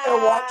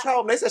and walked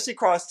home. They said she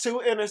crossed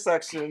 2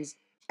 intersections.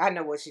 I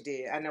know what she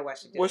did. I know why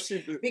she did. What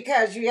she did?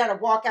 Because you got to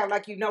walk out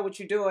like you know what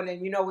you're doing and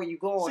you know where you're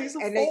going. She's a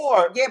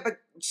 4. Yeah, but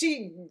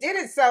she did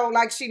it so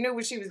like she knew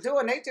what she was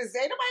doing. They just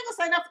ain't nobody gonna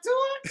say nothing to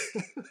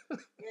her.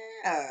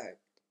 Yeah.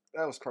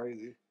 That was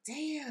crazy.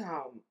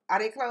 Damn. Are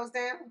they closed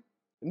down?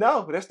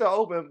 No, they're still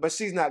open, but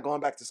she's not going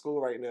back to school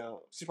right now.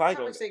 She's probably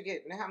How much they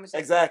getting? How much?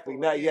 Exactly.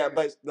 Not yet,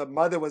 but the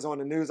mother was on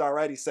the news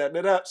already setting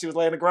it up. She was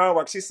laying the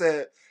groundwork. She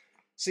said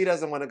she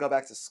doesn't want to go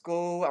back to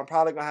school. I'm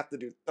probably going to have to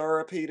do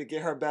therapy to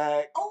get her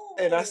back. Oh,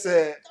 and I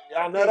said,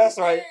 I know that's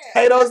right. Yeah,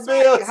 pay those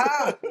bills. Right.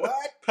 Huh?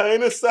 What?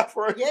 Pain and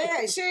suffering.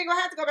 Yeah, she ain't going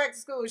to have to go back to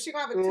school. She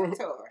going to have a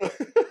tutor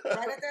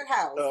right at that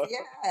house.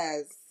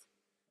 Yes.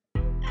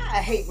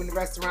 I hate when the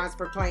restaurants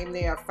proclaim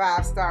they're a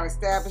 5-star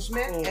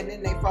establishment and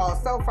then they fall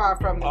so far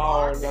from the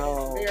mark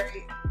that it's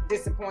very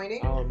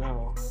disappointing. Oh,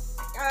 no.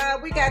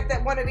 We got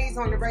that one of these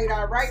on the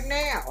radar right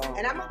now,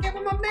 and I'm going to give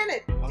them a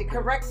minute to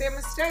correct their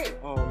mistake.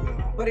 Oh,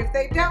 no. But if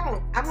they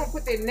don't, I'm going to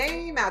put their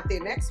name out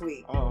there next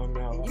week. Oh,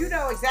 no. And you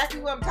know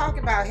exactly what I'm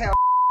talking about, hell.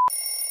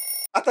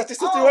 I thought you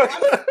said you were.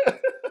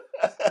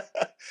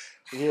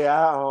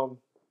 Yeah,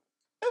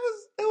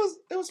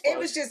 it was fun. It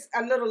was just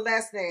a little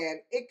less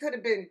than, it could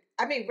have been,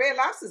 I mean, Red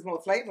Lobster's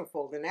more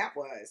flavorful than that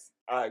was.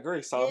 I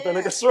agree. Salt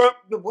vinegar shrimp.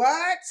 The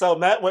what? So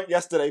Matt went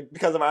yesterday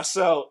because of our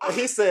show, and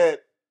he said,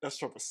 that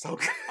shrimp was so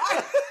good.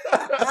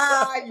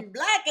 You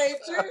black, ain't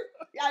you?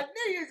 I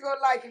knew you was going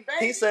to like it,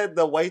 baby. He said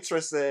the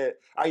waitress said,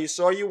 are you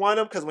sure you want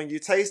them? Because when you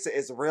taste it,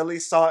 it's really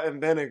salt and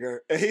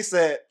vinegar. And he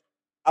said,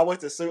 I went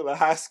to Suitland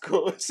High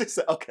School. She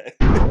said, okay.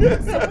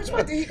 So which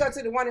one did he go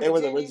to? The one in Virginia? It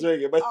was in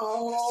Virginia, but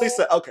she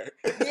said, okay.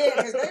 Yeah,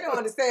 because they don't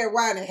understand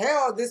why in the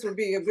hell this would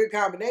be a good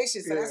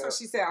combination. So that's what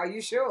she said, are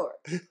you sure?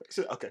 She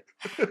said, okay.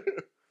 Because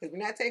we're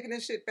not taking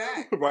this shit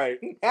back. Right.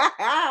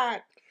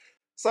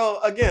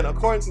 So again,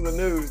 according to the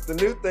news, the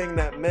new thing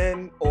that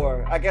men,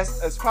 or I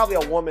guess it's probably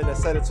a woman that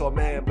said it to a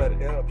man, but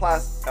it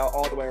applies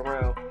all the way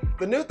around.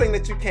 The new thing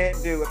that you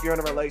can't do if you're in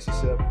a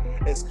relationship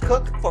is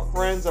cook for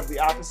friends of the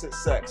opposite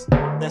sex.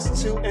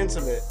 That's too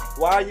intimate.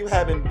 Why are you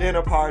having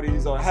dinner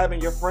parties or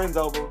having your friends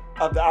over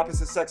of the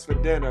opposite sex for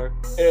dinner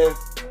if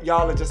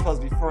y'all are just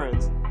supposed to be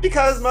friends?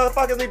 Because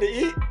motherfuckers need to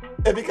eat,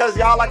 and because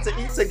y'all like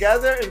to eat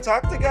together and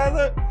talk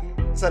together.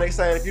 So they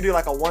say if you do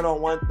like a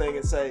one-on-one thing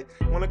and say,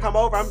 want to come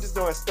over, I'm just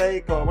doing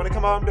steak, or want to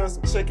come over, I'm doing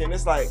some chicken.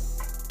 It's like,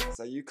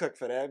 so you cook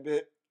for that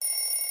bit?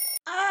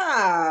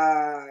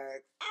 I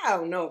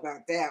don't know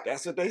about that.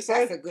 That's what they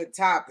say. That's a good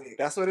topic.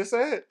 That's what it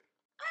said.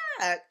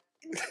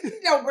 You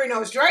don't bring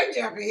no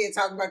stranger up in here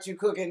talking about you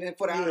cooking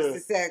for the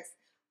opposite sex.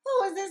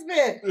 Who has this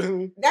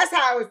been? That's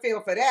how I would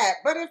feel for that.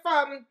 But if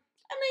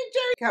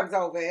Jerry comes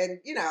over and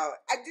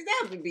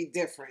that would be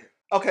different.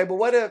 Okay, but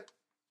what if?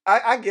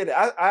 I get it.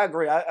 I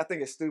agree. I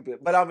think it's stupid.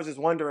 But I was just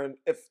wondering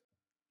if,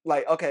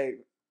 like, okay,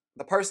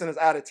 the person is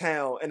out of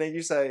town, and then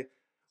you say,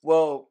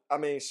 well, I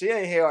mean, she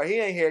ain't here or he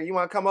ain't here. You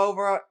want to come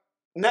over?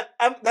 No,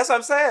 that's what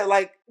I'm saying.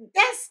 Like,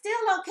 that's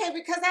still okay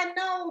because I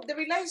know the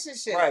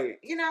relationship. Right.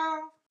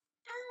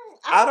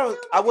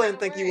 I wouldn't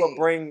think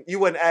you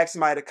wouldn't ask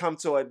somebody to come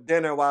to a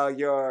dinner while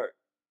your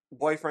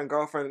boyfriend,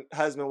 girlfriend,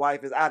 husband,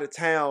 wife is out of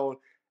town.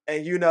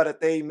 And you know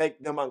that they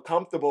make them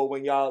uncomfortable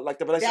when y'all, like,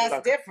 the relationship.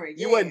 That's different.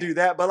 You wouldn't do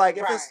that. But, like,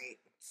 if it's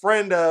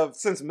friend of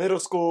since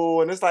middle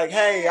school and it's like,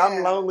 hey,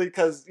 I'm lonely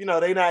because,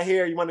 they not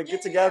here. You want to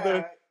get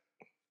together?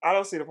 I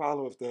don't see the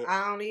problem with that.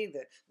 I don't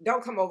either.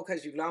 Don't come over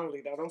because you're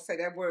lonely, though. Don't say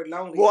that word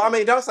lonely. Well,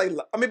 don't say,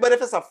 but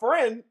if it's a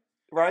friend,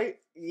 right?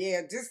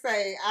 Yeah, just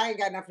say, I ain't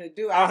got nothing to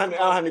do. I don't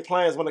have any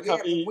plans when to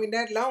come eat. When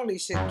that lonely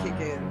shit kick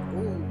in,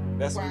 ooh.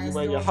 That's when you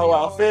wear your Rhinestones whole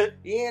on. outfit.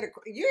 Yeah,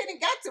 you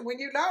ain't got to when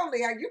you're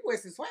lonely. Like, you wear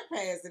some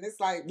sweatpants and it's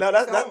like No,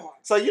 it's that's on.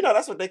 so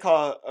that's what they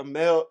call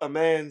a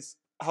man's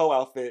whole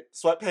outfit: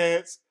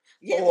 sweatpants,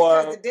 Yeah,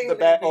 or because the dingling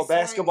be or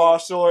basketball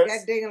swinging.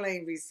 shorts. That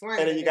dingling be swinging.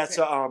 And then you got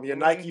your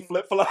Nike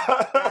flip flop.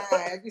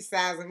 Right, you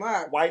size them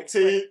up. White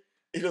tee.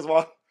 You just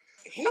walk.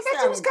 He I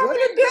thought you was coming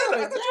to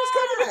dinner. I thought you was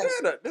coming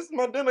to dinner. This is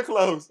my dinner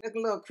clothes. Look a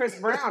little Chris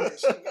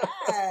Brownish.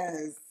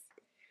 Yes.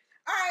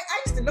 All right,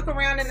 I used to look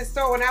around in the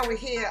store when I would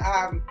hear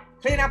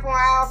clean up on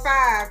aisle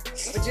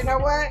 5. But you know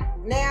what?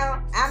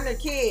 Now I'm the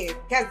kid.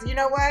 Because you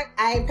know what?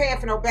 I ain't paying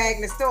for no bag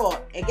in the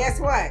store. And guess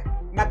what?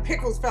 My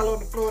pickles fell on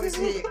the floor this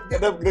year.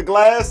 The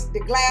glass? The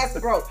glass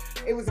broke.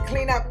 It was a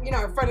clean up,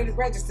 in front of the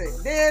register.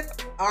 Then,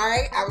 all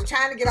right, I was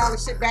trying to get all the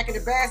shit back in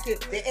the basket.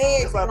 The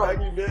eggs broke.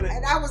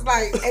 And I was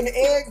like, and the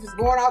eggs was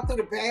going all through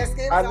the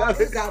basket. It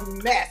was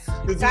a mess.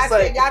 Did so you I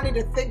said, y'all need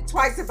to think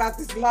twice about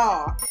this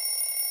law.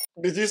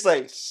 Did you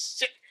say,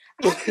 shit?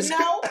 No,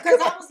 because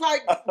I was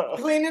like,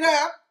 clean it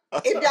up.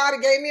 If y'all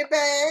have gave me a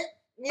bag,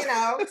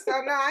 So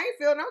no, I ain't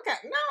feel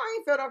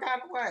no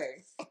kind of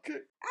way. Okay.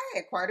 I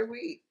had quite a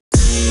week.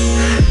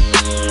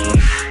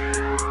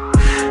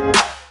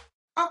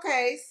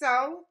 Okay,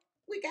 so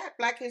we got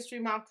Black History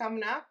Month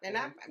coming up, and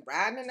I'm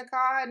riding in the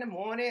car in the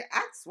morning.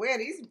 I swear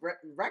these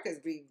records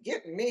be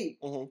getting me.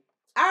 All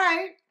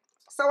right,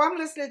 so I'm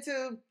listening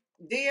to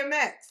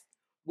DMX.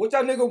 What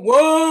y'all nigga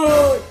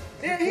want?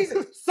 Then he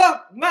said,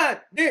 suck my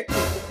dick.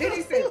 Then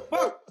he said,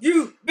 fuck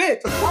you,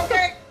 bitch.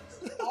 Okay,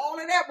 all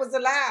of that was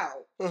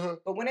allowed.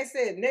 But when they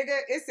said nigga,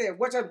 it said,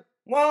 what y'all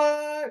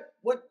want?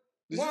 What?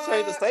 Did you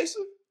change the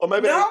station? Or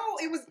maybe no,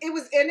 it was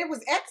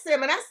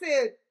XM, and I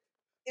said,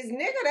 is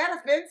nigga that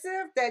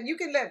offensive that you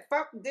can let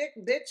fuck, dick,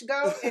 bitch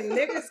go and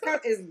niggas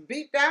is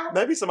beeped out?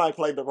 Maybe somebody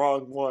played the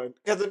wrong one.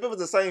 Because if it was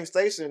the same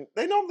station,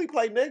 they normally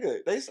play nigga.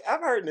 I've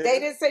heard nigga. They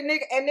didn't say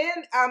nigga. And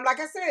then, like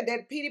I said,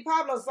 that Petey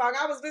Pablo song,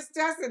 I was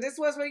listening to, I said, this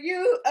was for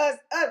you, us,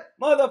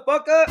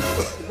 motherfucker.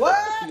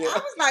 What? Yeah. I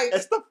was like,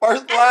 it's the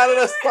first line of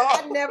the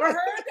song. I never heard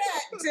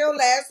that until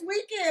last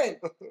weekend.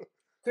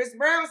 Chris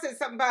Brown said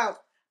something about,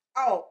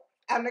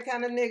 I'm the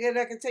kind of nigga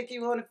that can take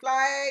you on a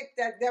flight.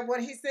 That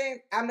what he sings,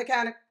 I'm the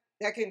kind of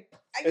that can.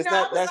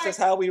 That's like, just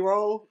how we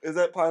roll? Is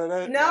that part of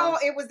that? No,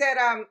 it was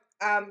that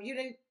you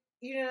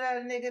know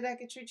that nigga that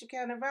can treat you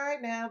kind of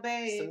right now,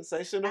 babe.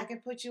 Sensational. I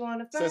can put you on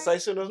the flight.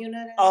 Sensational. You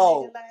know that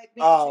nigga like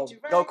me, treat you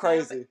right go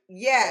crazy. Now,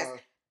 yes,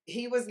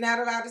 he was not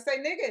allowed to say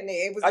nigga in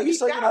there. It was. Are you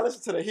sure you're not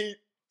listening to the Heat?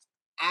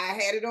 I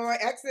had it on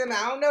XM.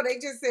 I don't know. They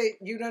just said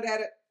you know that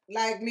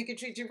like me can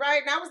treat you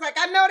right, and I was like,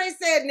 I know they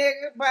said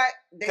nigga, but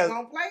they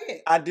won't play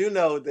it. I do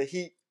know the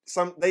Heat.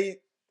 They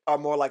are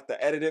more like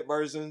the edited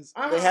versions.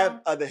 They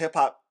have the hip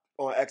hop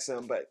on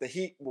XM, but the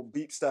Heat will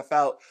beep stuff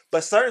out.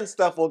 But certain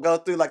stuff will go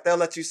through, like they'll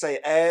let you say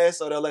ass,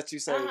 or they'll let you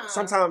say.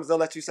 Sometimes they'll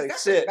let you say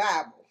shit.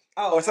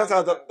 Or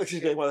sometimes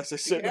they want to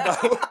say shit in the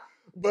Bible.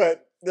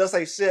 But they'll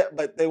say shit,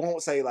 but they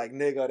won't say like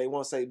nigga. They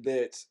won't say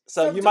bitch.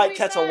 So you might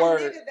catch a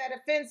word. Nigga that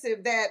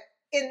offensive that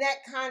in that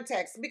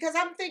context, because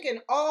I'm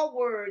thinking all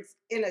words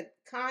in a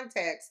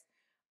context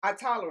are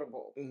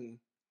tolerable.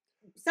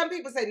 Some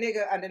people say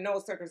nigga under no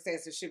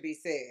circumstances should be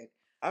said.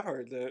 I've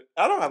heard that.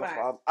 I don't have a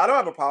problem. I don't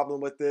have a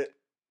problem with it,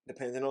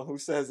 depending on who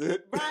says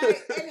it. Right,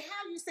 and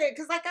how you say it.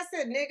 Because like I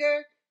said,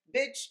 nigga,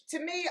 bitch, to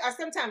me are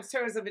sometimes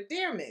terms of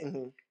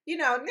endearment.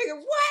 Nigga,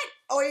 what?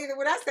 Or either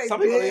when I say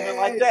some bitch. people even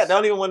like that. They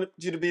don't even want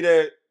you to be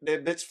their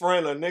bitch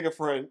friend or nigga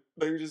friend.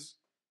 They just,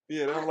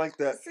 they don't like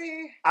that.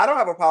 See? I don't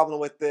have a problem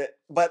with it.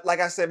 But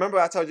like I said, remember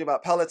I told you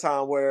about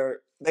Peloton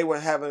where they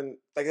would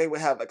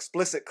have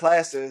explicit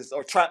classes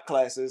or trap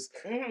classes,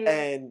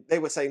 and they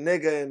would say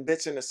nigga and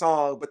bitch in the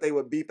song, but they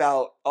would beep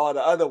out all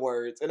the other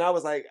words. And I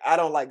was like, I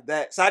don't like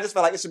that. So I just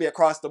felt like it should be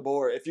across the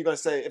board. If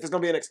it's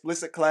gonna be an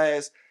explicit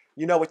class,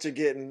 you know what you're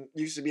getting.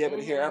 You should be able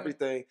to hear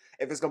everything.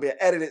 If it's gonna be an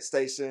edited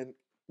station,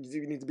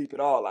 you need to beep it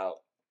all out.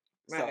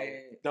 Right.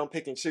 So don't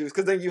pick and choose,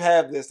 because then you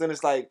have this. Then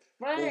it's like,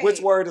 well, which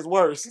word is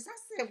worse? Because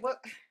I said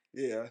what?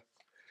 Yeah.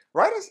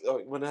 Write us.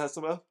 When it has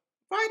some else.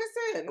 Write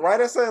us in. Write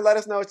us in. Let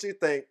us know what you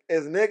think.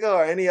 Is nigga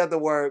or any other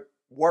word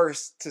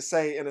worse to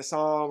say in a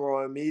song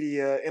or in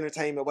media,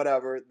 entertainment,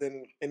 whatever,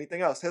 than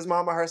anything else? His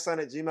mama, her son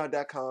at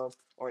gmail.com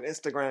or on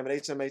Instagram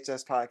at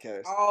HMHS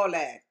Podcast. All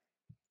that.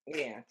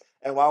 Yeah.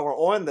 And while we're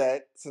on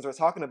that, since we're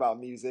talking about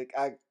music,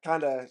 I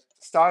kind of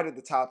started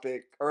the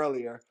topic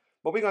earlier,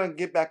 but we're going to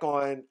get back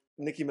on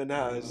Nicki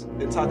Minaj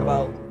and talk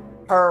about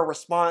her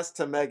response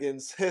to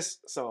Megan's Hiss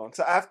song.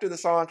 So after the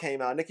song came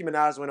out, Nicki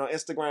Minaj went on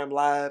Instagram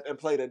Live and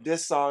played a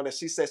diss song that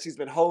she said she's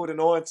been holding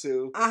on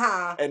to.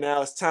 And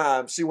now it's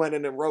time. She went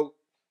in and wrote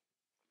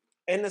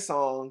in the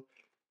song,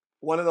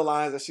 one of the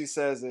lines that she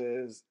says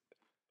is,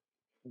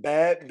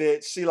 bad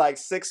bitch, she like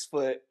 6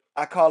 foot.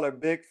 I call her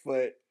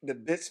Bigfoot. The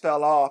bitch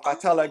fell off. I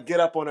tell her get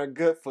up on her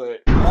good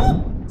foot.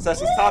 So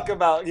she's talking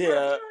about, Shut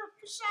up,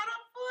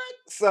 foot.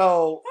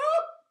 So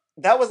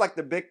that was like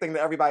the big thing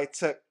that everybody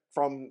took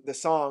from the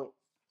song.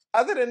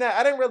 Other than that,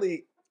 I didn't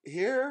really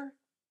hear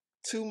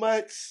too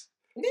much.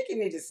 Nicki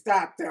need to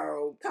stop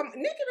though.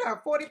 Nicki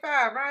about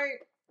 45, right?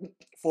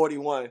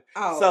 41.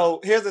 Oh. So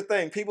here's the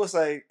thing. People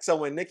say, so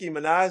when Nicki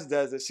Minaj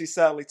does it, she's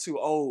suddenly too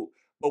old.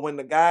 But when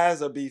the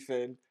guys are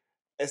beefing,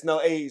 it's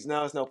no age.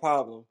 Now it's no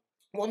problem.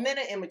 Well, men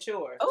are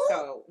immature. Ooh.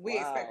 So we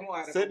expect more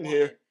out of Sitting a woman.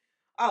 here.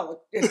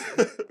 Oh,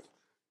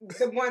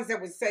 the ones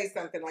that would say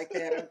something like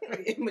that are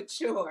pretty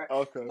immature.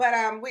 Okay.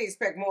 But we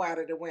expect more out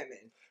of the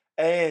women.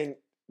 And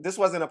this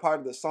wasn't a part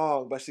of the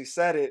song, but she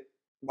said it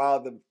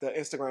while the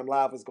Instagram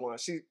live was going.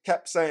 She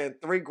kept saying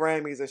 3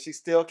 Grammys and she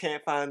still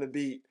can't find the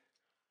beat.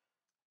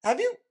 Have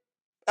you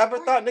ever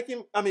thought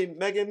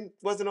Megan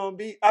wasn't on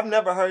beat? I've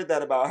never heard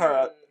that about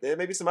her. There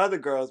may be some other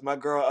girls. My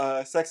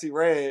girl, Sexy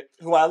Red,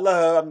 who I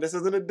love. I mean, this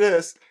isn't a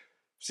diss.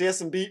 She has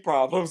some beat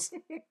problems.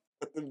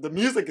 But the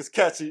music is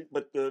catchy,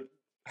 but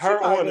her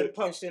she on been it.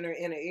 punched in her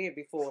inner ear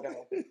before,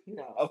 though. You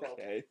know.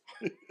 Okay.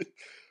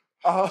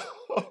 I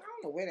don't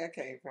know where that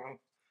came from.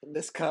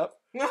 This cup.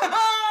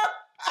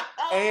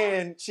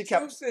 And she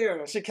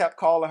kept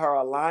calling her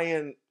a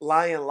lion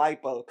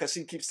lipo because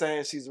she keeps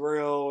saying she's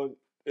real.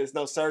 There's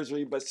no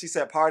surgery, but she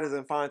said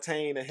Partisan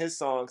Fontaine in his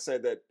song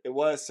said that it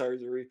was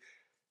surgery.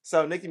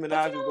 So Nicki Minaj.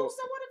 But so what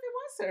if it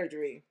was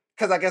surgery?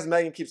 Because I guess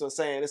Megan keeps on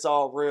saying it's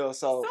all real.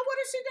 So what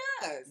if she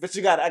does?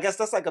 But I guess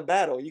that's like a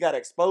battle. You got to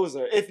expose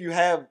her if you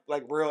have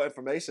like real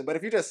information. But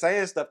if you're just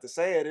saying stuff to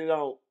say it, it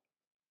don't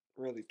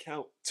really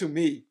count to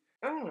me.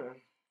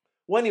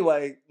 Well,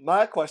 anyway,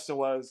 my question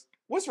was,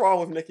 what's wrong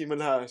with Nicki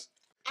Minaj?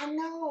 I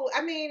know.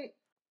 I mean,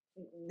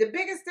 the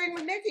biggest thing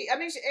with Nicki, I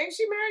mean, ain't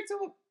she married to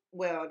a...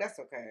 Well, that's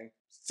okay.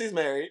 She's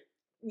married.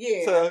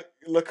 Yeah. So,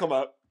 look him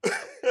up.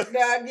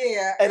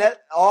 Yeah. And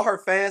all her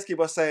fans keep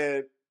on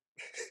saying,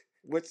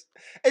 which,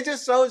 it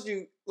just shows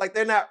you, like,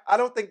 they're not, I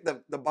don't think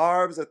the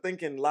Barbs are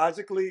thinking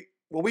logically.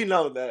 Well, we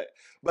know that.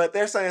 But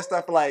they're saying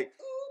stuff like,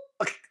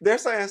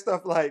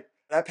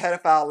 that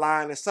pedophile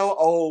line is so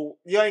old,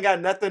 you ain't got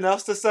nothing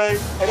else to say.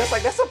 And it's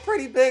like, that's a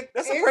pretty big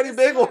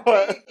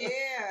one.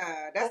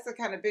 Yeah, that's the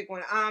kind of big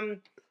one.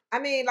 I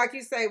mean, like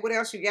you say, what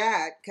else you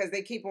got? Because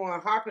they keep on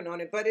harping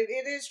on it, but it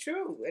is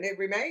true, and it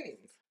remains.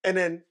 And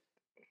then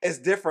it's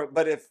different,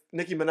 but if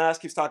Nicki Minaj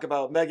keeps talking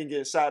about Megan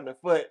getting shot in the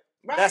foot,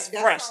 right, that's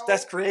fresh,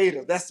 that's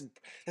creative, that's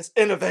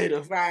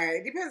innovative.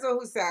 Right, depends on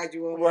whose side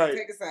you on. Right.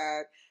 Take a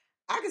side.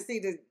 I can see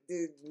the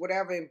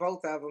whatever in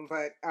both of them,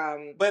 but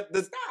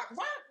stop.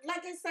 Why?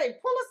 Like they say,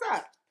 pull us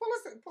up.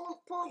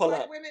 Pull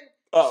black up. Women.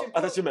 Oh, I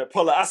thought you meant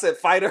pull up. I said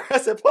fighter. I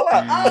said pull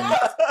up.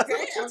 What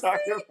you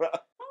talking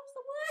about?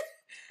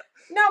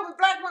 No, but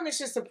black women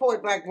should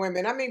support black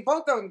women. I mean,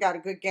 both of them got a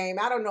good game.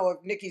 I don't know if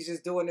Nicki's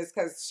just doing this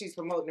because she's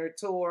promoting her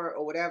tour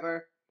or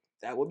whatever.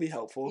 That would be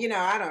helpful. You know,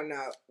 I don't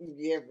know.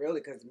 Yeah,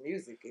 really, because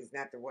music is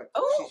not what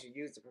she should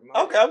use to promote.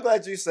 Okay, I'm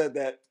glad you said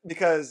that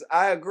because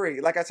I agree.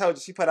 Like I told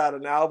you, she put out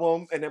an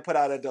album and then put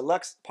out a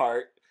deluxe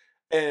part.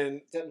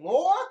 And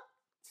more?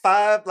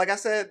 5, like I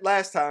said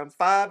last time,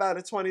 5 out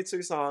of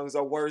 22 songs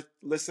are worth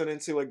listening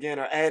to again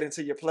or adding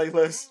to your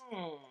playlist.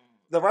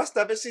 The rest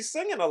of it, she's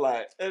singing a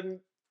lot. And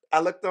I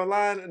looked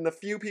online and the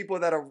few people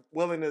that are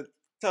willing to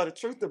tell the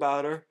truth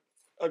about her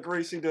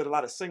agree she did a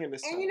lot of singing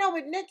this time. And you know,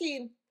 with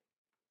Nicki,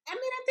 I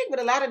mean, I think with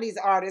a lot of these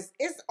artists,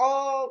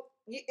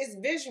 it's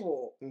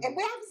visual. Mm-hmm. And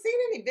we haven't seen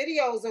any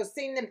videos or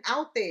seen them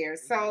out there.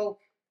 So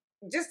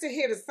just to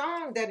hear the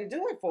song doesn't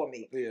do it for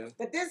me. Yeah.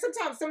 But then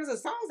sometimes some of the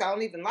songs I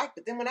don't even like.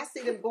 But then when I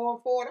see them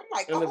going forward, I'm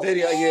like, in the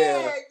video,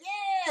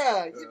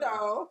 you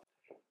know.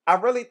 I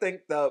really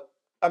think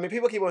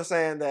people keep on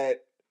saying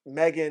that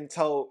Megan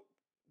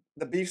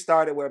the beef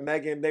started where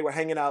Megan and Nicki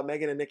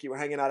were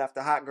hanging out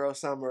after Hot Girl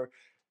Summer.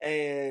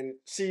 And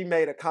she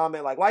made a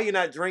comment like, why are you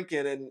not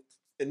drinking? And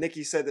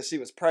Nicki said that she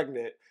was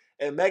pregnant.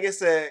 And Megan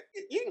said,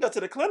 you can go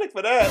to the clinic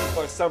for that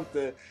or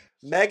something.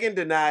 Megan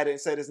denied it and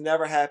said it's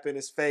never happened,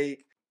 it's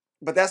fake.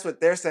 But that's what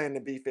they're saying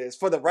the beef is.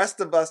 For the rest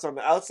of us on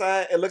the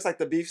outside, it looks like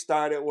the beef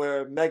started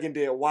where Megan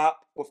did WAP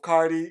with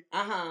Cardi.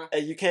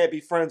 And you can't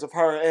be friends with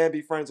her and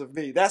be friends with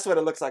me. That's what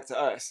it looks like to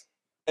us.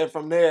 And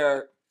from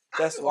there,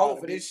 that's why. I'm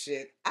over this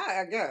shit.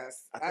 I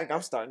guess. I think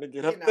I'm starting to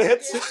get up there.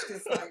 It's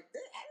just like, how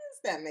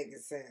does that make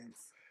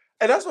sense?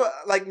 And that's what,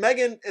 like,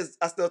 Megan is,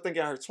 I still think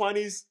in her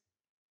 20s.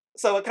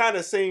 So it kind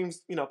of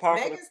seems,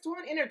 powerful. Megan's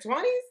in her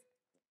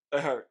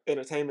 20s? Her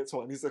entertainment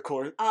 20s, of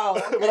course. Oh,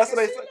 okay. But that's what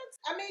they say.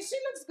 She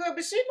looks good,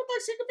 but she looks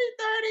like she could be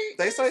 30.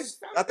 They say,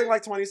 something. I think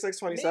like 26,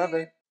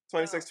 27.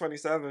 26,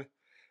 27.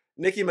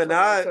 Nicki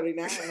Minaj.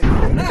 29.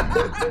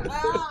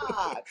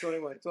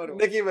 21.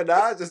 Nicki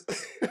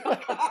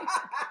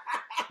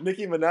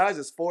Minaj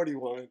is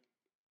 41.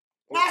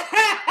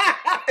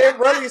 It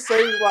really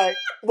seems like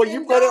when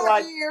you put it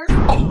like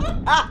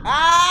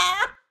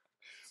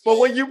but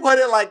when you put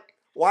it like,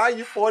 why are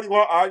you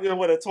 41 arguing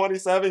with a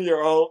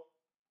 27-year-old?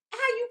 How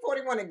are you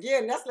 41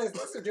 again?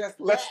 Let's address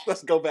that.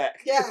 Let's go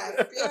back.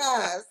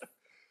 Yes.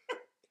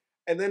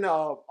 And then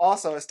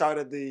also it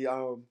started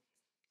the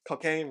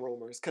cocaine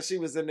rumors because she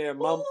was in there.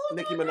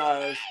 Nicki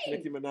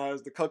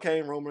Minaj, the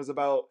cocaine rumors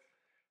about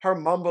her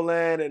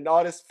mumbling and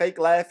all this fake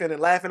laughing and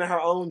laughing at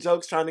her own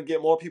jokes, trying to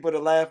get more people to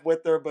laugh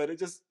with her. But it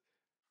just,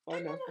 I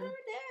never heard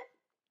that.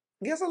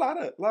 There's a lot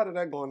of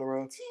that going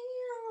around.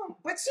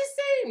 but she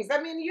sings.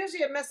 I mean,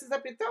 usually it messes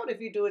up your throat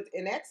if you do it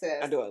in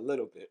excess. I do a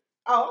little bit.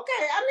 Oh,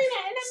 okay. I mean,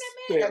 and I'm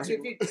not mad at you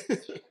if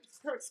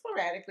you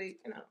sporadically,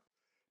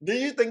 Do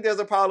you think there's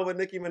a problem with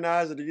Nicki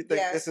Minaj, or do you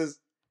think this is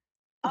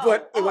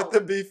what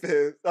the beef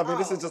is? I mean,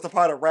 this is just a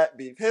part of rap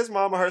beef. His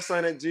mama, her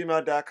son at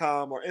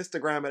gmail.com or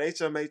Instagram at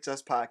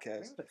HMHS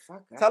Podcast.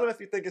 Tell them if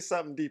you think it's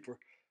something deeper.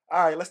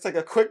 All right, let's take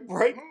a quick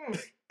break.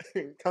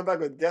 Come back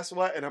with Guess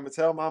What? And I'm going to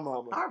tell my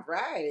mama. All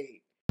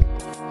right.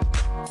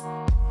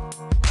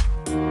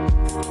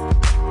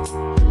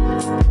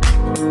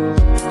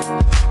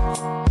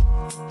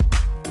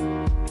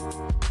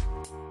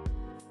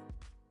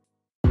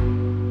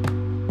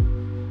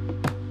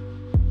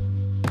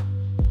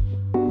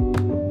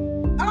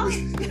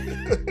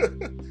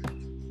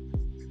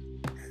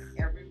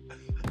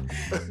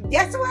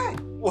 Guess what?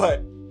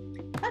 What?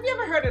 Have you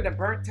ever heard of the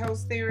burnt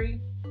toast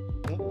theory?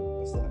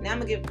 What's that? Now I'm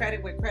gonna give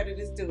credit where credit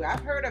is due.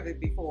 I've heard of it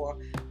before,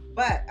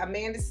 but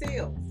Amanda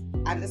Seales,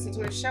 I listened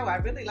to her show. I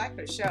really like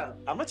her show.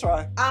 I'm gonna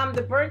try.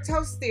 The burnt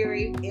toast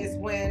theory is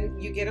when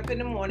you get up in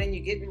the morning,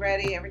 you're getting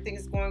ready, everything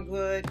is going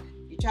good.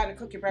 You're trying to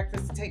cook your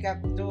breakfast to take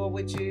out the door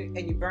with you,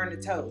 and you burn the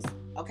toast.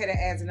 Okay, that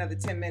adds another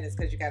 10 minutes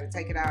because you got to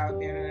take it out,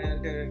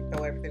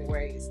 throw everything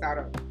away, start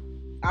over.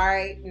 All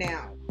right,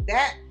 now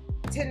that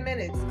 10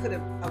 minutes could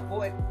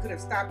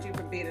have stopped you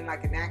from being in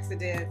like an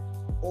accident,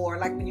 or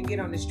like when you get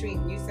on the street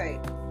and you say,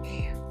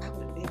 damn, I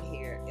would have been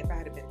here if I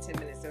had been 10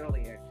 minutes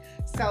earlier.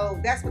 So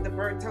that's what the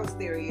burnt toast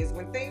theory is.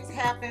 When things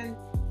happen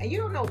and you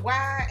don't know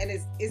why and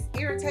it's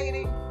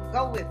irritating,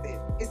 go with it.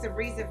 It's a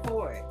reason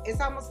for it. It's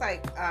almost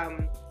like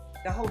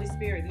the Holy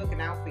Spirit looking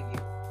out for you,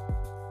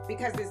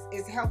 because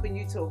it's helping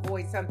you to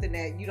avoid something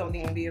that you don't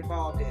need to be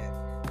involved in.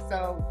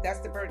 So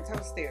that's the burnt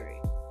toast theory.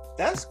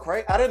 That's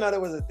great. I didn't know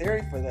there was a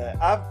theory for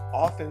that. I've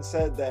often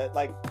said that,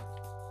 like,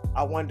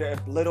 I wonder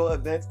if little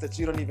events that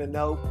you don't even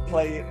know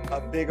play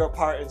a bigger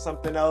part in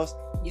something else.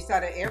 You saw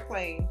the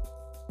airplane.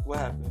 What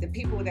happened? The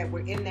people that were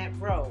in that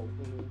row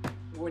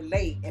were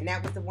late, and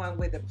that was the one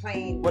where the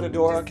plane where the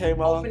door came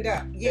opened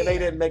up. Yeah. And they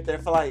didn't make their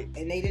flight.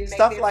 And they didn't make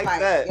stuff their like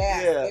flight. that.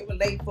 Yes, yeah, they were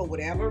late for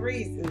whatever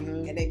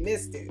reason, and they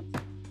missed it.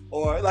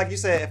 Or like you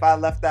said, if I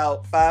left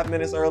out 5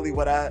 minutes early,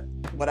 would I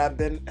have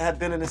been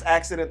in this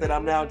accident that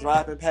I'm now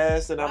driving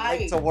past and I'm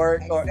late to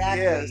work? Exactly.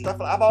 Or yeah, stuff.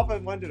 I've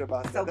often wondered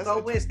about that. So go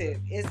with it.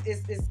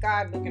 It's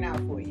God looking out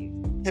for you.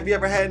 Have you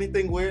ever had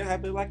anything weird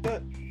happen like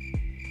that?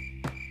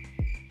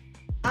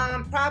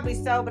 Probably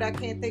so, but I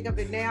can't think of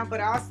it now. But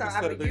also,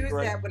 I would use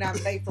that when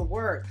I'm late for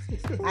work.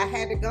 I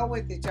had to go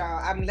with it, y'all.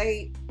 I'm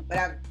late,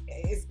 but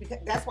it's because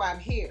that's why I'm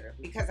here,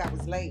 because I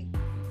was late.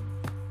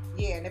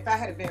 Yeah, and if I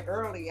had been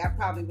early, I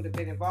probably would have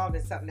been involved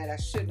in something that I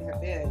shouldn't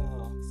have been,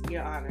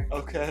 Your Honor.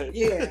 Okay.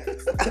 Yeah.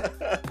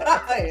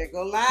 Here,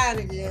 go lying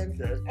again.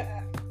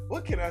 Okay.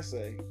 What can I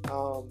say?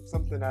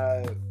 Something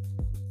I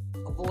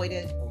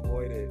avoided,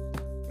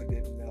 but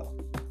didn't know.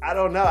 I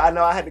don't know. I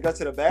know I had to go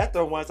to the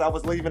bathroom once. I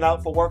was leaving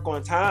out for work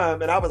on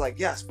time, and I was like,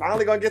 yes,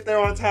 finally gonna get there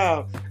on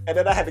time. And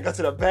then I had to go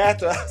to the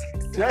bathroom. I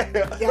was like,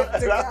 damn. Got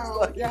to go.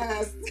 Like,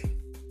 yes.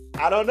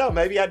 I don't know.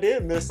 Maybe I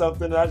did miss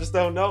something and I just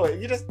don't know it.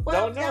 You just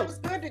don't know. That was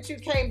good that you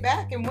came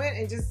back and went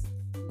and just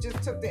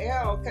took the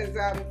L, because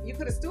you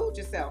could have stooled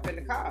yourself in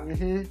the car.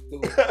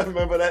 Mm-hmm.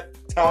 Remember that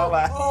time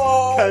I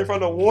came from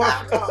the war?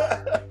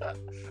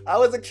 I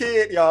was a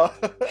kid, y'all.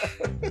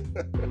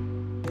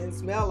 Didn't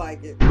smell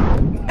like it.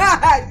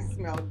 You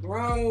smell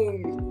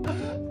grown.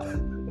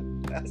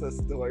 That's a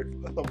story,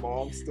 a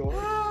mom story.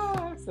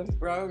 Some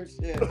grown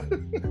shit.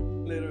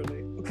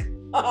 Literally.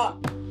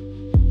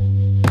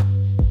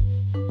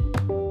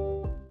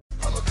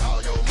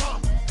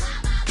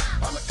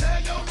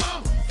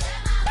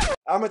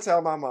 I'm going to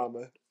tell my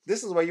mama.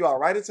 This is where you are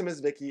write into Miss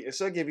Vicky, and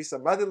she'll give you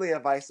some motherly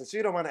advice that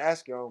you don't want to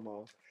ask your own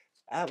mom.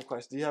 I have a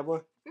question. Do you have one?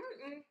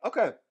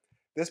 Okay.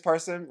 This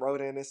person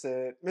wrote in and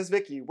said, Miss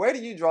Vicky, where do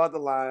you draw the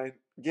line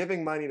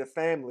giving money to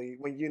family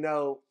when you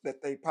know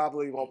that they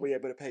probably won't be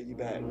able to pay you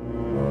back?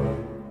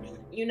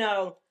 You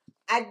know,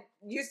 I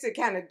used to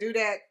kind of do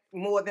that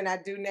more than I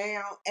do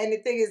now. And the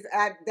thing is,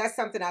 that's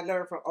something I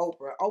learned from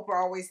Oprah.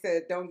 Oprah always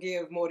said, don't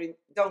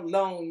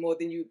loan more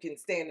than you can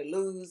stand to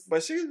lose.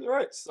 But she's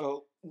right,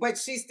 so. But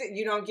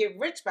you don't get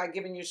rich by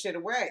giving your shit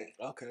away.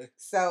 Okay.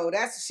 So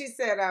she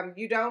said,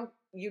 you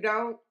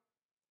don't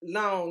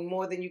loan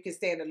more than you can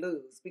stand to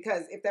lose,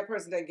 because if that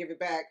person doesn't give it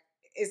back,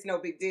 it's no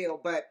big deal.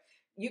 But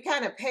you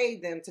kind of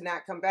paid them to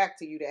not come back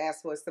to you to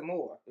ask for some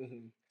more.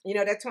 Mm-hmm. You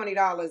know, that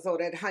 $20 or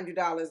that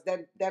 $100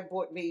 that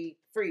bought me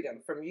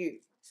freedom from you.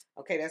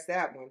 Okay, that's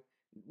that one.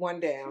 One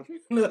down.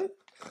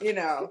 You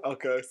know.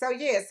 Okay. So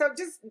yeah, so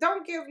just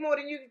don't give more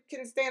than you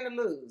can stand to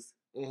lose.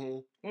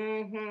 Mm-hmm.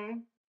 Mm-hmm.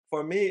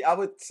 For me, I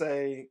would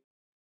say,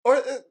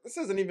 or this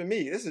isn't even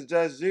me. This is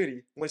Judge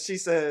Judy. When she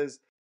says,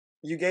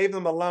 you gave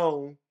them a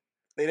loan,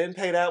 they didn't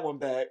pay that one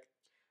back,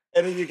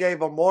 and then you gave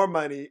them more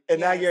money, and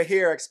now you're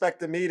here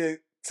expecting me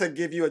to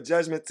give you a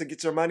judgment to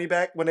get your money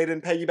back when they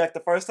didn't pay you back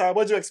the first time.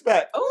 What'd you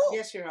expect? Oh,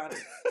 yes, Your Honor.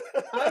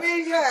 I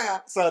mean,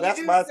 yeah. So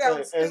that's my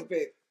thing.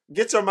 Stupid.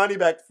 Get your money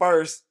back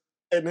first,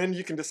 and then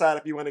you can decide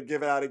if you want to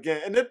give it out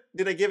again. And then,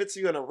 did they give it to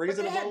you in a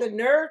reasonable? But they had the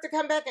nerve to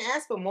come back and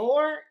ask for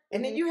more,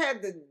 and then you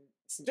had the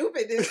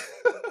stupidness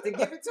to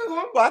give it to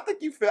them. Well, I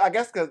think you feel. I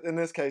guess because in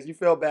this case, you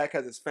feel bad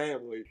because it's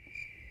family.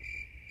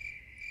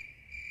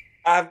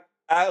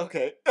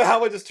 Okay. I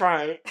was just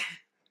trying.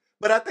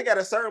 But I think at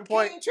a certain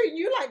point, he ain't treating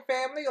you like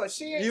family, or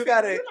she ain't you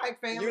treating you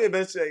like family. You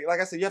eventually, like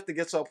I said, you have to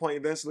get to a point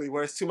eventually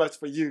where it's too much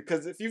for you.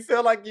 Because if you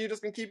feel like you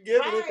just can keep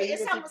giving it, then you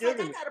it's can keep almost like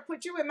giving I got to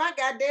put you in my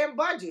goddamn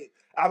budget.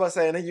 I was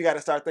saying, then you got to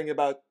start thinking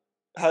about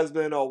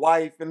husband or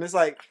wife, and it's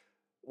like,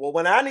 well,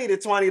 when I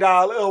needed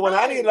 $20 or when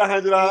I needed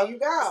 $100, there you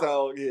go.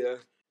 So yeah.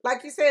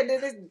 Like you said,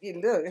 look,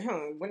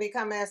 when they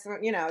come asking,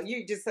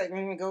 you just say,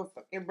 go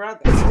fuck your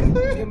brother,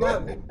 your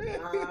mother.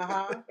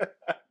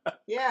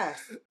 Yeah.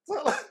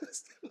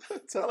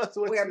 Tell us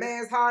what where a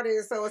man's heart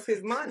is, so is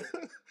his money.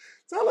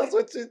 Tell us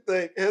what you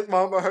think. His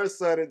mom or her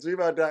son at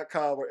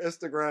gmail.com or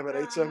Instagram at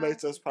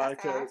HMHS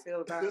Podcast.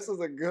 This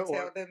is a good one.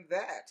 Tell them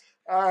that.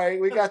 All right.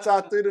 We got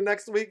y'all through the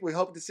next week. We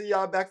hope to see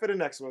y'all back for the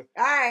next one.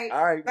 All right.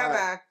 All right.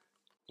 Bye-bye.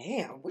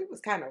 Damn, we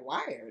was kind of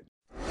wired.